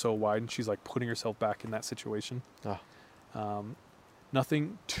eyes are so wide, and she's like putting herself back in that situation.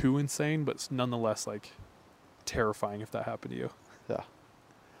 Nothing too insane, but nonetheless like terrifying if that happened to you. Yeah.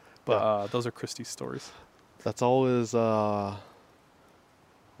 But those are Christy's stories. That's always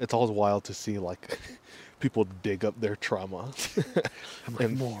it's always wild to see like people dig up their trauma.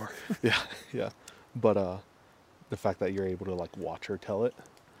 And more. Yeah. But the fact that you're able to like watch her tell it.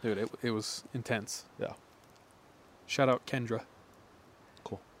 Dude, it was intense. Yeah. Shout out Kendra.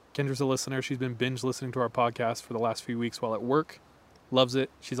 Cool. Kendra's a listener. She's been binge listening to our podcast for the last few weeks while at work. Loves it.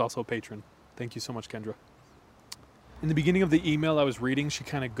 She's also a patron. Thank you so much, Kendra. In the beginning of the email I was reading, she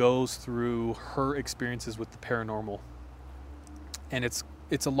kind of goes through her experiences with the paranormal. And it's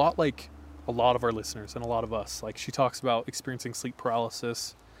a lot like a lot of our listeners and a lot of us. Like, she talks about experiencing sleep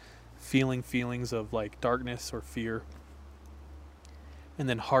paralysis, feeling feelings of like darkness or fear. And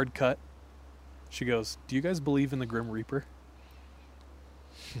then hard cut, she goes, do you guys believe in the Grim Reaper?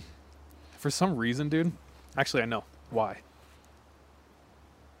 For some reason, dude, actually I know why.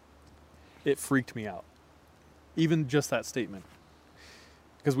 It freaked me out. Even just that statement.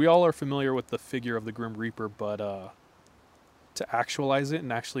 Because we all are familiar with the figure of the Grim Reaper, but to actualize it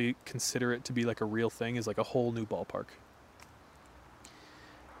and actually consider it to be like a real thing is like a whole new ballpark.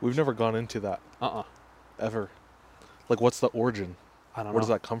 We've never gone into that. Ever. Like, what's the origin? I don't know. Where does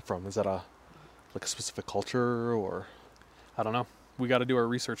that come from? Is that a specific culture, or? I don't know. We got to do our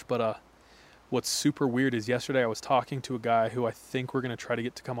research. But what's super weird is yesterday I was talking to a guy who I think we're going to try to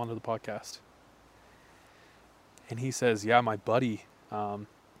get to come onto the podcast. And he says, yeah, my buddy,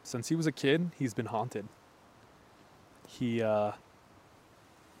 since he was a kid, he's been haunted. He's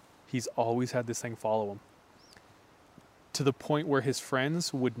always had this thing follow him. To the point where his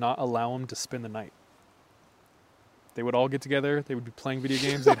friends would not allow him to spend the night. They would all get together. They would be playing video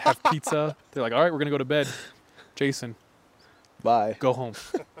games. They'd have pizza. They're like, all right, we're going to go to bed. Jason. Bye. Go home.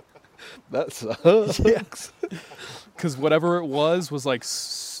 That sucks. Because whatever it was like,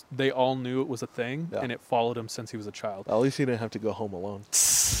 they all knew it was a thing, and it followed him since he was a child. At least he didn't have to go home alone.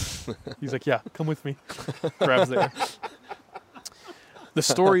 He's like, yeah, come with me. Grabs there. The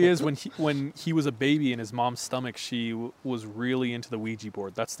story is when he was a baby in his mom's stomach, she was really into the Ouija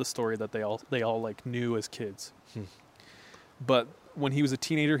board. That's the story that they all like knew as kids. But when he was a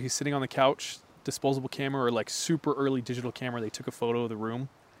teenager, he's sitting on the couch, disposable camera or like super early digital camera. They took a photo of the room,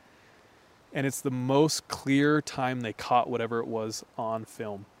 and it's the most clear time they caught whatever it was on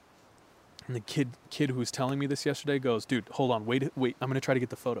film. And the kid who was telling me this yesterday goes, dude, hold on, wait, I'm going to try to get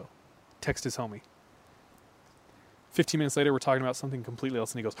the photo. Text his homie. 15 minutes later, we're talking about something completely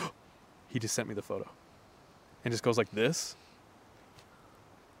else, and he goes, oh, he just sent me the photo. And just goes like this.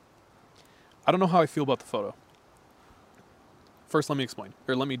 I don't know how I feel about the photo. First, let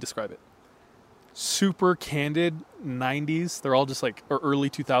me describe it. Super candid 90s. They're all just like, or early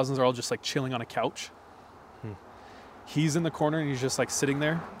 2000s, they're all just like chilling on a couch. He's in the corner and he's just like sitting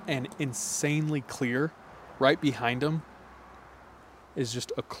there, and insanely clear, right behind him is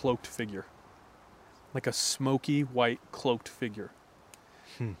just a cloaked figure. Like a smoky white cloaked figure.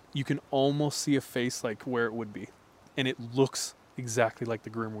 You can almost see a face like where it would be. And it looks exactly like the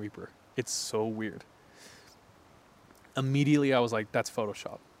Grim Reaper. It's so weird. Immediately I was like, that's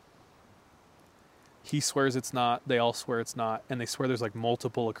Photoshop. He swears it's not. They all swear it's not. And they swear there's like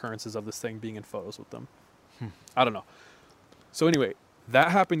multiple occurrences of this thing being in photos with them. I don't know. So anyway, that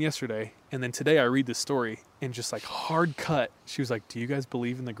happened yesterday. And then today I read this story and just like hard cut. She was like, do you guys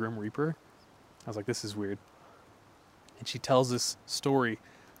believe in the Grim Reaper? I was like, this is weird. And she tells this story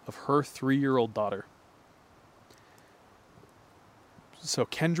of her 3-year-old daughter. So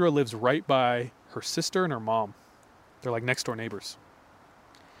Kendra lives right by her sister and her mom. They're like next door neighbors.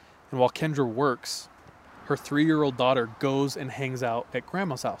 And while Kendra works, her 3-year-old daughter goes and hangs out at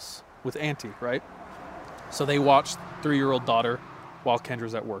grandma's house with Auntie, right? So they watch 3-year-old daughter while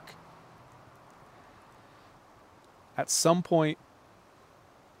Kendra's at work. At some point,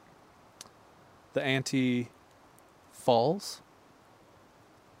 the auntie falls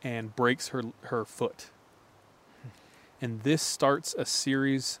and breaks her foot. And this starts a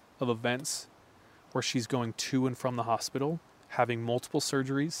series of events where she's going to and from the hospital, having multiple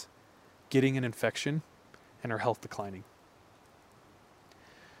surgeries, getting an infection, and her health declining.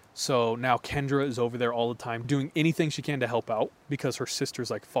 So now Kendra is over there all the time doing anything she can to help out because her sister's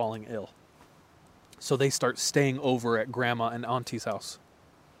like falling ill. So they start staying over at grandma and auntie's house.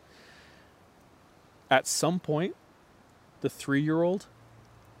 At some point, the 3-year-old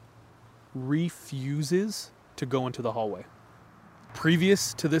refuses to go into the hallway.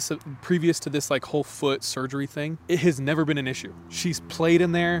 previous to this like whole foot surgery thing, it has never been an issue. She's played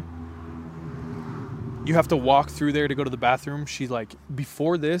in there. You have to walk through there to go to the bathroom. She's like,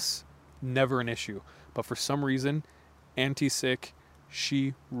 before this, never an issue. But for some reason, Auntie's sick.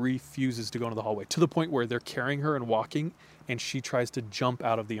 She refuses to go into the hallway, to the point where they're carrying her and walking, and she tries to jump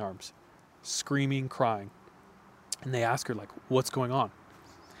out of the arms, screaming, crying. And they ask her, like, what's going on?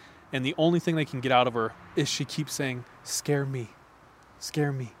 And the only thing they can get out of her is she keeps saying, scare me,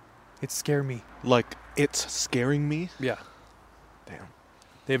 scare me, it's scare me. Like, it's scaring me? Yeah. Damn.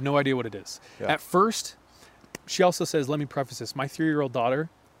 They have no idea what it is. Yeah. At first, she also says, let me preface this, my 3-year-old daughter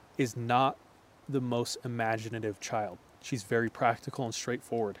is not the most imaginative child. She's very practical and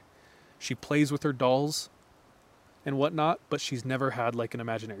straightforward. She plays with her dolls and whatnot, but she's never had like an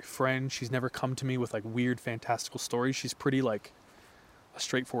imaginary friend. She's never come to me with like weird fantastical stories. She's pretty like a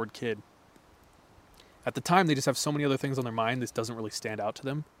straightforward kid. At the time, they just have so many other things on their mind, this doesn't really stand out to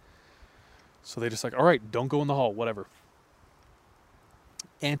them. So they just like, all right, don't go in the hall, whatever.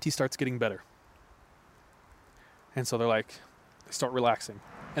 Auntie starts getting better. And so they're like, they start relaxing.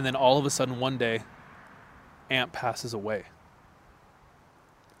 And then all of a sudden one day, Aunt passes away.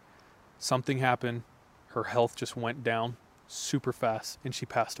 Something happened. Her health just went down super fast and she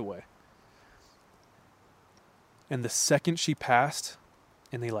passed away. And the second she passed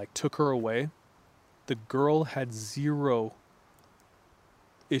and they like took her away, the girl had 0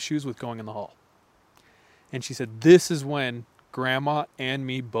 issues with going in the hall. And she said, this is when Grandma and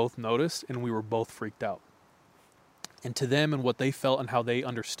me both noticed and we were both freaked out. And to them and what they felt and how they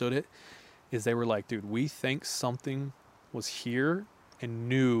understood it is they were like, dude, we think something was here and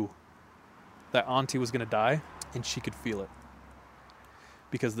knew that Auntie was going to die, and she could feel it.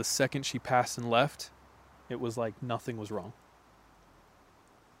 Because the second she passed and left, it was like nothing was wrong.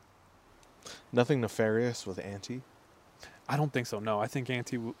 Nothing nefarious with Auntie? I don't think so, no. I think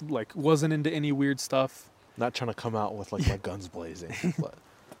Auntie like wasn't into any weird stuff. Not trying to come out with like my guns blazing. But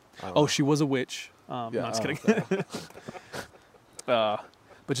oh, she was a witch. Yeah, no, just kidding.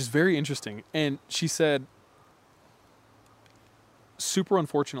 But just very interesting. And she said, super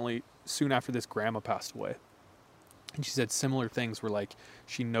unfortunately, soon after this, Grandma passed away. And she said similar things were like,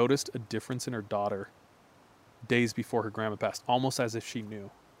 she noticed a difference in her daughter days before her grandma passed, almost as if she knew.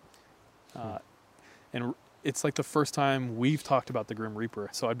 And it's like the first time we've talked about the Grim Reaper.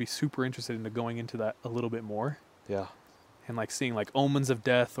 So I'd be super interested into going into that a little bit more. Yeah. And like seeing like omens of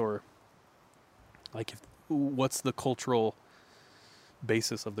death, or like what's the cultural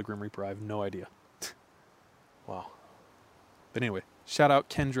basis of the Grim Reaper. I have no idea. Wow. But anyway, shout out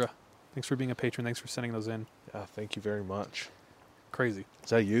Kendra. Thanks for being a patron. Thanks for sending those in. Yeah, thank you very much. Crazy.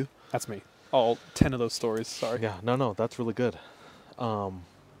 Is that you? That's me. All 10 of those stories. Sorry. Yeah, no, that's really good. Have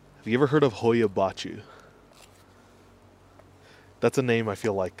you ever heard of Hoya Bachu? That's a name I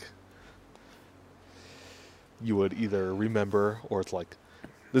feel like you would either remember, or it's like,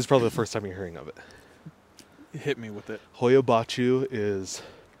 this is probably the first time you're hearing of it. Hit me with it. Hoya Bachu is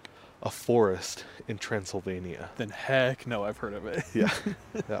a forest in Transylvania. Then heck no, I've heard of it.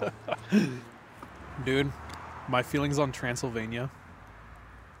 Yeah. Dude, my feelings on Transylvania,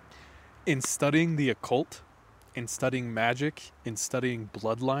 in studying the occult, in studying magic, in studying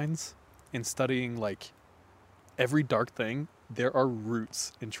bloodlines, in studying like every dark thing, there are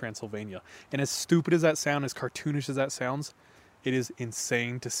roots in Transylvania. And as stupid as that sounds, as cartoonish as that sounds, it is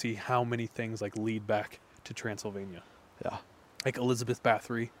insane to see how many things like lead back to Transylvania. Yeah. Like Elizabeth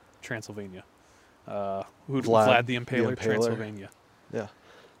Bathory, Transylvania. Vlad the Impaler, Transylvania. Yeah.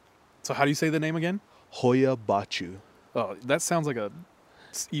 So how do you say the name again? Hoya Bachu. Oh, that sounds like a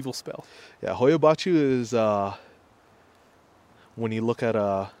evil spell. Yeah, Hoya Bachu is when you look at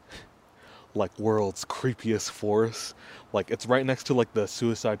like world's creepiest forest, like it's right next to like the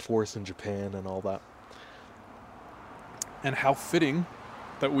suicide forest in Japan and all that. And how fitting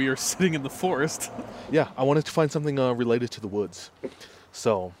that we are sitting in the forest. Yeah, I wanted to find something related to the woods.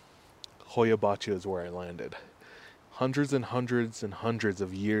 So, Hoya Bachu is where I landed. Hundreds and hundreds and hundreds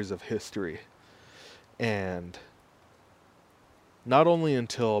of years of history. And not only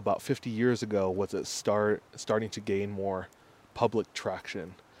until about 50 years ago was it starting to gain more public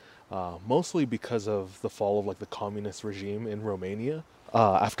traction. Mostly because of the fall of like the communist regime in Romania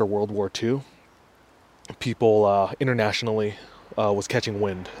after World War II. People internationally was catching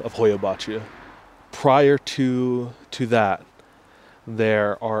wind of Hoya Bachu. Prior to that,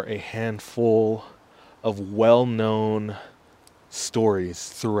 there are a handful of well-known stories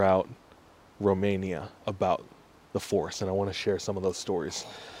throughout Romania about the forest, and I want to share some of those stories.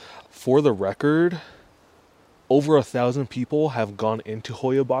 For the record, over 1,000 people have gone into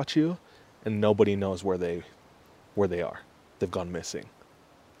Hoya Bachu, and nobody knows where they are. they've gone missing.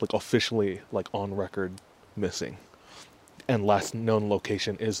 Like officially, like on record, missing. And last known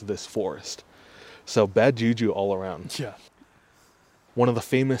location is this forest. So bad juju all around. Yeah. One of the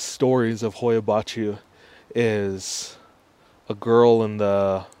famous stories of Hoia Baciu is a girl in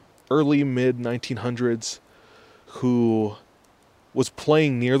the early mid 1900s who was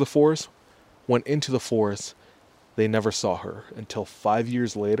playing near the forest, went into the forest. They never saw her until 5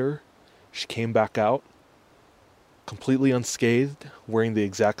 years later. She came back out completely unscathed, wearing the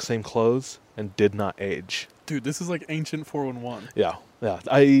exact same clothes, and did not age. Dude, this is like ancient 411. Yeah.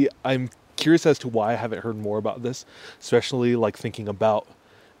 I'm curious as to why I haven't heard more about this, especially like thinking about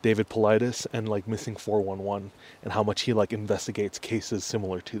David Paulides and like Missing 411 and how much he like investigates cases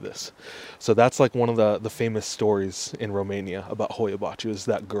similar to this. So that's like one of the famous stories in Romania about Hoia Baciu, is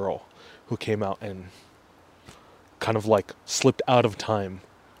that girl who came out and kind of like slipped out of time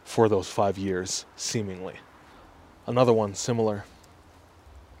for those 5 years, seemingly. Another one similar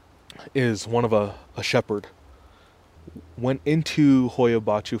is one of a shepherd went into Hoia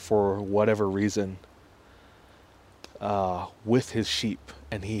Baciu for whatever reason with his sheep,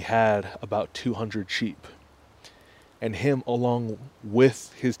 and he had about 200 sheep, and him along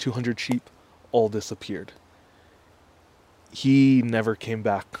with his 200 sheep all disappeared. He never came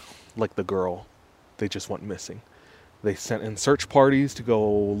back like the girl. They just went missing. They sent in search parties to go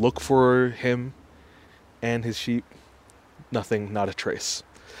look for him and his sheep. Nothing, not a trace.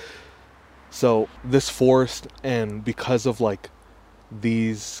 So this forest, and because of like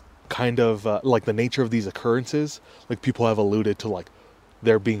these kind of like the nature of these occurrences, like people have alluded to like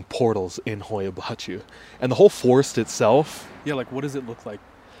there being portals in Hoia Baciu, and the whole forest itself. Yeah, like what does it look like?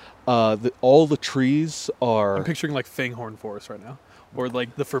 All the trees are. I'm picturing like Fanghorn Forest right now, or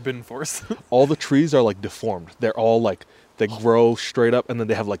like the Forbidden Forest. All the trees are like deformed. They're all like they grow straight up, and then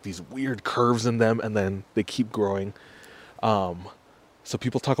they have like these weird curves in them, and then they keep growing. So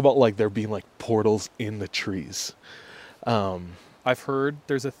people talk about like there being like portals in the trees. I've heard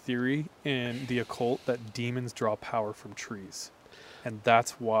there's a theory in the occult that demons draw power from trees, and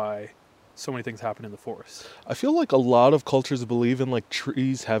that's why so many things happen in the forest. I feel like a lot of cultures believe in like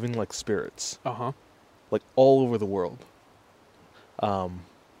trees having like spirits. Like all over the world.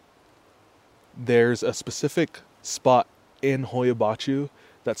 There's a specific spot in Hoia Baciu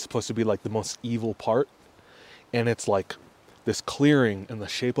that's supposed to be like the most evil part, and it's like this clearing in the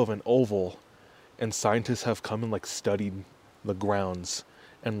shape of an oval, and scientists have come and like studied the grounds,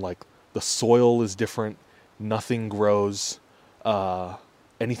 and like the soil is different, nothing grows,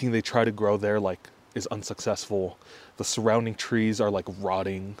 anything they try to grow there like is unsuccessful. The surrounding trees are like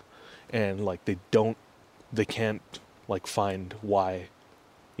rotting, and like they can't like find why,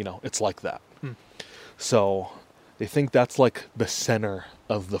 it's like that. So they think that's like the center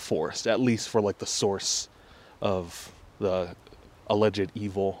of the forest, at least for like the source of the alleged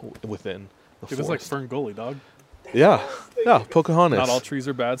evil within the forest. It was like Ferngully, dog. Yeah, Pocahontas. Not all trees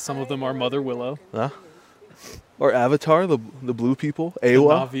are bad. Some of them are Mother Willow. Or Avatar, the blue people.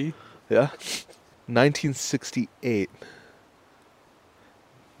 Awa. The Na'vi. Yeah. 1968.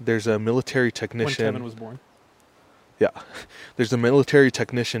 There's a military technician. When Kevin was born. Yeah. There's a military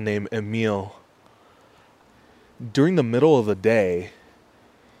technician named Emil. During the middle of the day,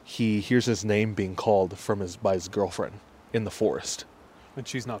 he hears his name being called by his girlfriend in the forest. And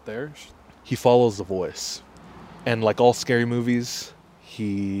she's not there? He follows the voice. And like all scary movies,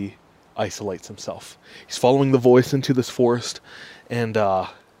 he isolates himself. He's following the voice into this forest, and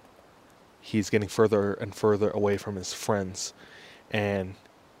he's getting further and further away from his friends. And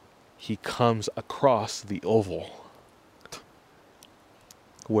he comes across the oval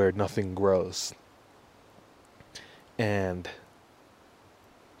where nothing grows. And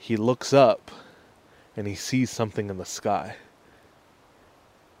he looks up and he sees something in the sky.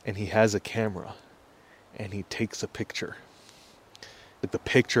 And he has a camera and he takes a picture. Like the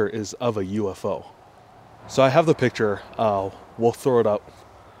picture is of a UFO. So I have the picture. We'll throw it up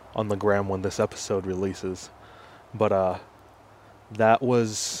on the gram when this episode releases. But that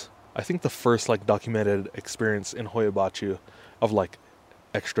was, I think, the first like documented experience in Hoia Baciu of like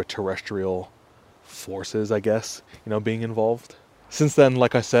extraterrestrial forces, I guess, being involved. Since then,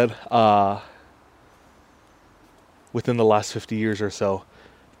 like I said, within the last 50 years or so,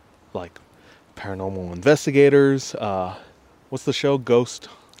 like paranormal investigators, what's the show? Ghost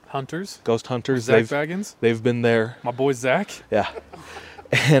Hunters. Zach Baggins. They've been there. My boy Zach. Yeah.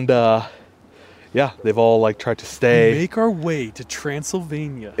 And they've all like tried to stay. We make our way to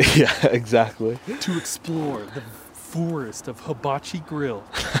Transylvania. Yeah, exactly. To explore the forest of Hibachi Grill.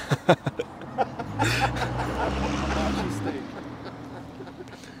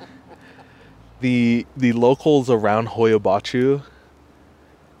 The locals around Hoyobachu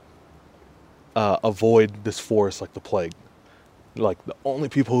avoid this forest like the plague. Like, the only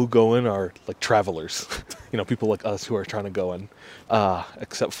people who go in are like travelers, people like us who are trying to go in,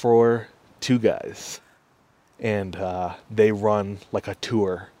 except for 2 guys. And they run like a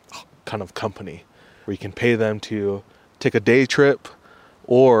tour kind of company where you can pay them to take a day trip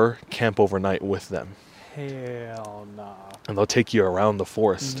or camp overnight with them. Hell nah. And they'll take you around the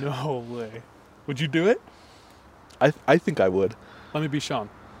forest. No way. Would you do it? I think I would. Let me be Sean.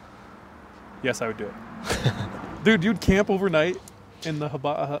 Yes, I would do it. Dude, you'd camp overnight in the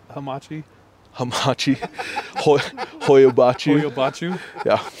Hamachi? Hamachi? Hoyobachu? Hoyobachu?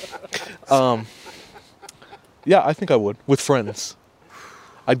 Yeah. Yeah, I think I would. With friends.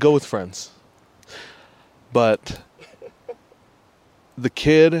 I'd go with friends. But the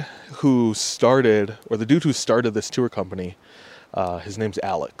kid who started, or the dude who started this tour company, his name's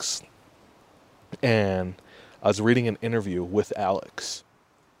Alex. And I was reading an interview with Alex,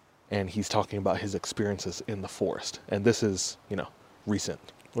 and he's talking about his experiences in the forest. And this is, recent,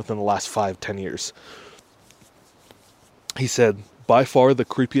 within the last 5-10 years. He said, by far the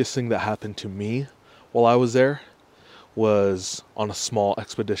creepiest thing that happened to me while I was there was on a small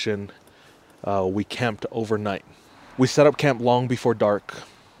expedition. We camped overnight. We set up camp long before dark,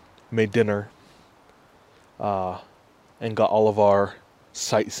 made dinner, and got all of our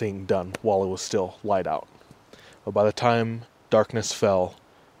sightseeing done while it was still light out. But by the time darkness fell,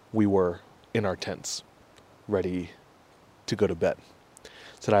 we were in our tents, ready to go to bed.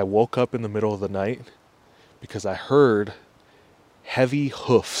 Said I woke up in the middle of the night because I heard heavy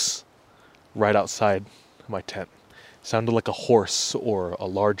hoofs right outside my tent. Sounded like a horse or a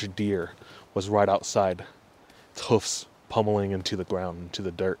large deer was right outside. Its hoofs pummeling into the ground, into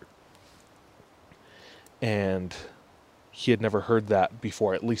the dirt. And he had never heard that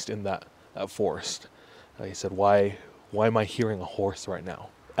before, at least in that forest. He said, why am I hearing a horse right now?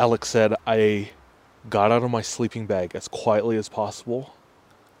 Alex said, I got out of my sleeping bag as quietly as possible,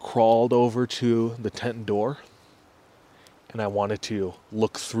 crawled over to the tent door, and I wanted to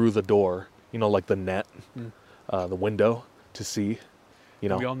look through the door, like the net, the window, to see, we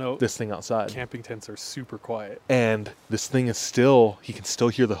all know this thing outside. Camping tents are super quiet. And this thing is he can still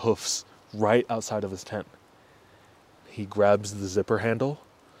hear the hoofs right outside of his tent. He grabs the zipper handle,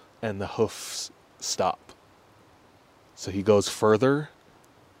 and the hoofs stop. So he goes further.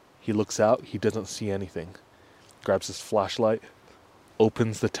 He looks out. He doesn't see anything. Grabs his flashlight,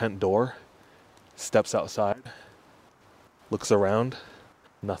 opens the tent door, steps outside, looks around,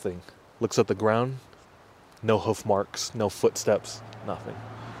 nothing. Looks at the ground, no hoof marks, no footsteps, nothing.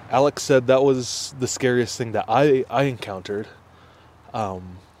 Alex said that was the scariest thing that I encountered.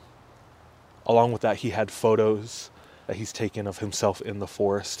 Along with that, he had photos that he's taken of himself in the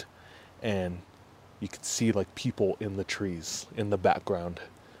forest, and you could see like people in the trees, in the background,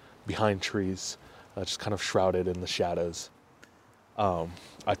 behind trees, just kind of shrouded in the shadows. I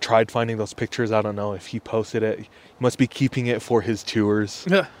tried finding those pictures. I don't know if he posted it. He must be keeping it for his tours.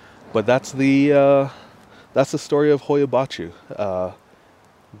 Yeah. But that's the story of Hoyobachu,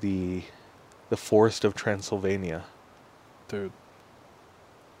 the forest of Transylvania. Dude,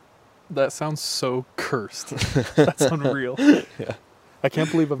 that sounds so cursed. That's unreal. Yeah. I can't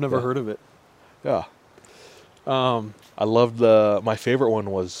believe I've never heard of it. Yeah. I loved my favorite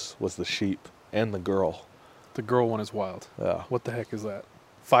one was the sheep and the girl. The girl one is wild. Yeah. What the heck is that?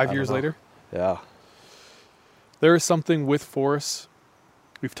 5 years later? Yeah. There is something with forests.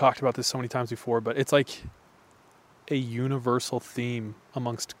 We've talked about this so many times before, but it's like a universal theme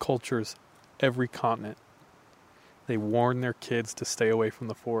amongst cultures, every continent. They warn their kids to stay away from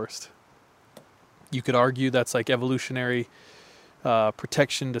the forest. You could argue that's like evolutionary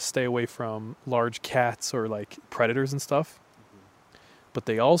protection to stay away from large cats or like predators and stuff. But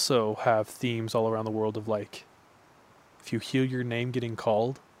they also have themes all around the world of like, if you hear your name getting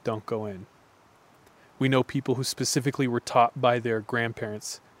called, don't go in. We know people who specifically were taught by their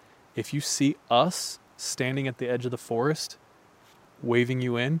grandparents, if you see us standing at the edge of the forest, waving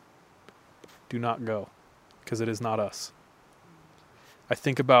you in, do not go, because it is not us. I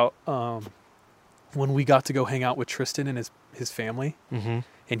think about when we got to go hang out with Tristan and his family,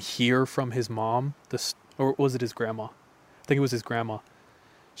 and hear from his mom, or was it his grandma? I think it was his grandma.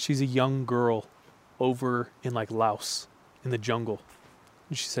 She's a young girl over in like Laos, in the jungle.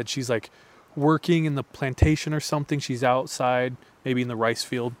 And she said she's like working in the plantation or something. She's outside, maybe in the rice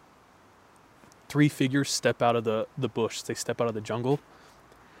field. 3 figures step out of the bush. They step out of the jungle.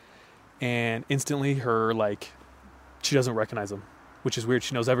 And instantly she doesn't recognize them, which is weird.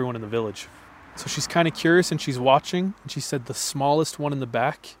 She knows everyone in the village. So she's kind of curious and she's watching. And she said the smallest one in the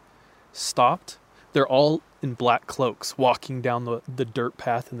back stopped. They're all in black cloaks walking down the dirt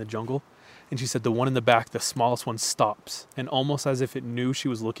path in the jungle. And she said the one in the back, the smallest one, stops. And almost as if it knew she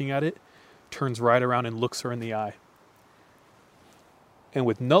was looking at it, turns right around and looks her in the eye. And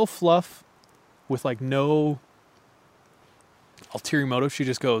with no fluff, with like no ulterior motive, she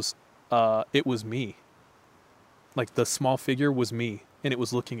just goes, it was me. Like the small figure was me, and it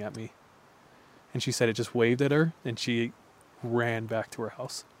was looking at me. And she said it just waved at her, and she ran back to her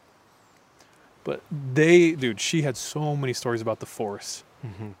house. But she had so many stories about the forest.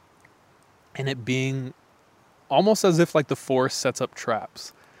 Mm-hmm. And it being almost as if like the forest sets up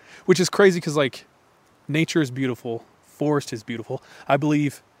traps, which is crazy because like nature is beautiful, forest is beautiful. I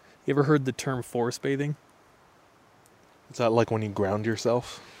believe, you ever heard the term forest bathing? Is that like when you ground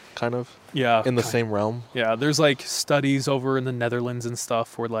yourself, kind of? Yeah. In the same realm? Yeah, there's like studies over in the Netherlands and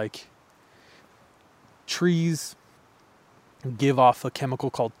stuff where like trees give off a chemical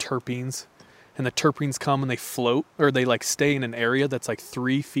called terpenes. And the terpenes come and they float, or they like stay in an area that's like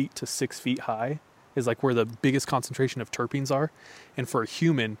 3 feet to 6 feet high, is like where the biggest concentration of terpenes are. And for a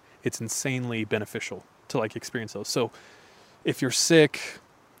human, it's insanely beneficial to like experience those. So if you're sick,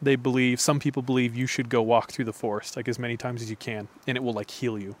 some people believe you should go walk through the forest like as many times as you can, and it will like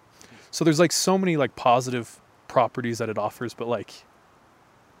heal you. So there's like so many like positive properties that it offers, but like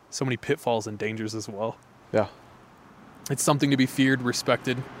so many pitfalls and dangers as well. Yeah. It's something to be feared,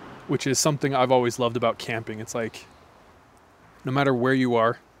 respected, which is something I've always loved about camping. It's like, no matter where you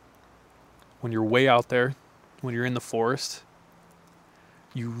are, when you're way out there, when you're in the forest,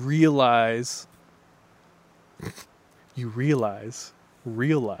 you realize like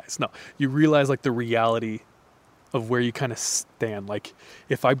the reality of where you kind of stand. Like,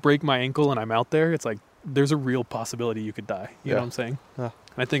 if I break my ankle and I'm out there, it's like, there's a real possibility you could die. You know what I'm saying? Yeah.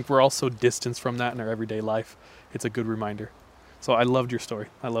 And I think we're all so distanced from that in our everyday life. It's a good reminder. So I loved your story.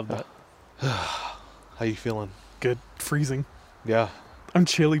 I love that. How you feeling? Good. Freezing. Yeah. I'm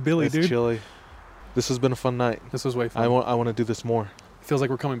chilly Billy, It's dude. chilly. This has been a fun night. This was way fun. I want to do this more. It feels like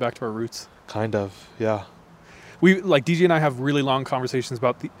we're coming back to our roots. Kind of, yeah. We, like, DJ and I have really long conversations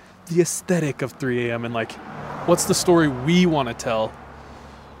about the aesthetic of 3 a.m. and like, what's the story we want to tell?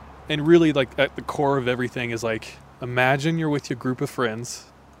 And really, like, at the core of everything is like, imagine you're with your group of friends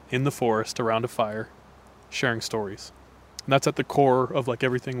in the forest around a fire, sharing stories. And that's at the core of like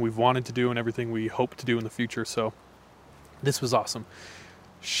everything we've wanted to do and everything we hope to do in the future. So this was awesome.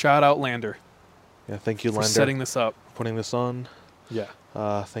 Shout out Lander. Yeah, thank you, for Lander, setting this up, putting this on. Yeah.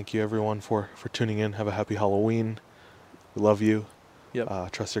 Thank you everyone for tuning in. Have a happy Halloween. We love you.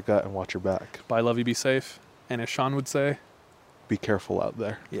 Yep. Trust your gut and watch your back. Bye, love you, be safe. And as Sean would say, be careful out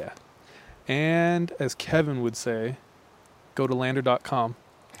there. Yeah. And as Kevin would say, go to lander.com.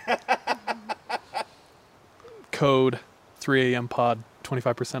 Code 3 a.m. pod,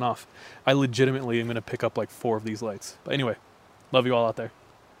 25% off. I legitimately am going to pick up like 4 of these lights. But anyway, love you all out there.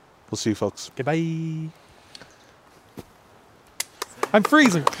 We'll see you folks. Okay, bye. I'm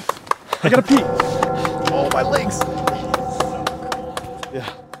freezing. I gotta pee. Oh, my legs. Yeah.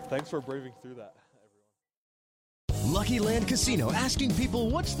 Thanks for braving through that. Lucky Land Casino, asking people,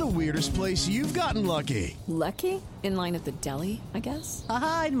 what's the weirdest place you've gotten lucky? Lucky? In line at the deli, I guess?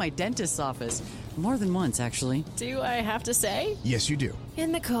 Aha, in my dentist's office. More than once, actually. Do I have to say? Yes, you do.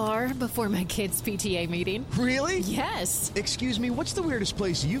 In the car before my kids' PTA meeting. Really? Yes. Excuse me, what's the weirdest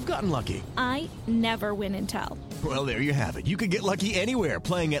place you've gotten lucky? I never win and tell. Well, there you have it. You can get lucky anywhere,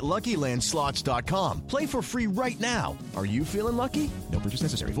 playing at LuckyLandSlots.com. Play for free right now. Are you feeling lucky? No purchase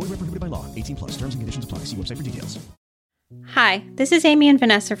necessary. Void where prohibited by law. 18+. Terms and conditions apply. See website for details. Hi, this is Amy and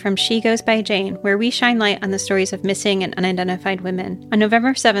Vanessa from She Goes by Jane, where we shine light on the stories of missing and unidentified women. On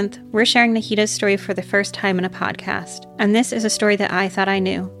November 7th, we're sharing Nahida's story for the first time in a podcast. And this is a story that I thought I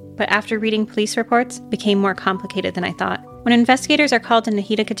knew, but after reading police reports, became more complicated than I thought. When investigators are called to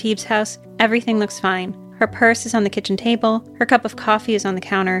Nahida Khatib's house, everything looks fine. Her purse is on the kitchen table, her cup of coffee is on the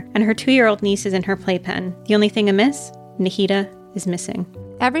counter, and her 2-year-old niece is in her playpen. The only thing amiss? Nahida is missing.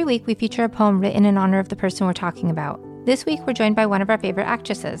 Every week we feature a poem written in honor of the person we're talking about. This week we're joined by one of our favorite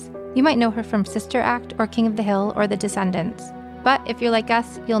actresses. You might know her from Sister Act or King of the Hill or The Descendants. But if you're like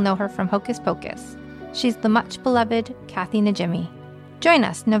us, you'll know her from Hocus Pocus. She's the much beloved Kathy Najimy. Join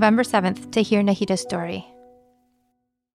us November 7th to hear Nahida's story.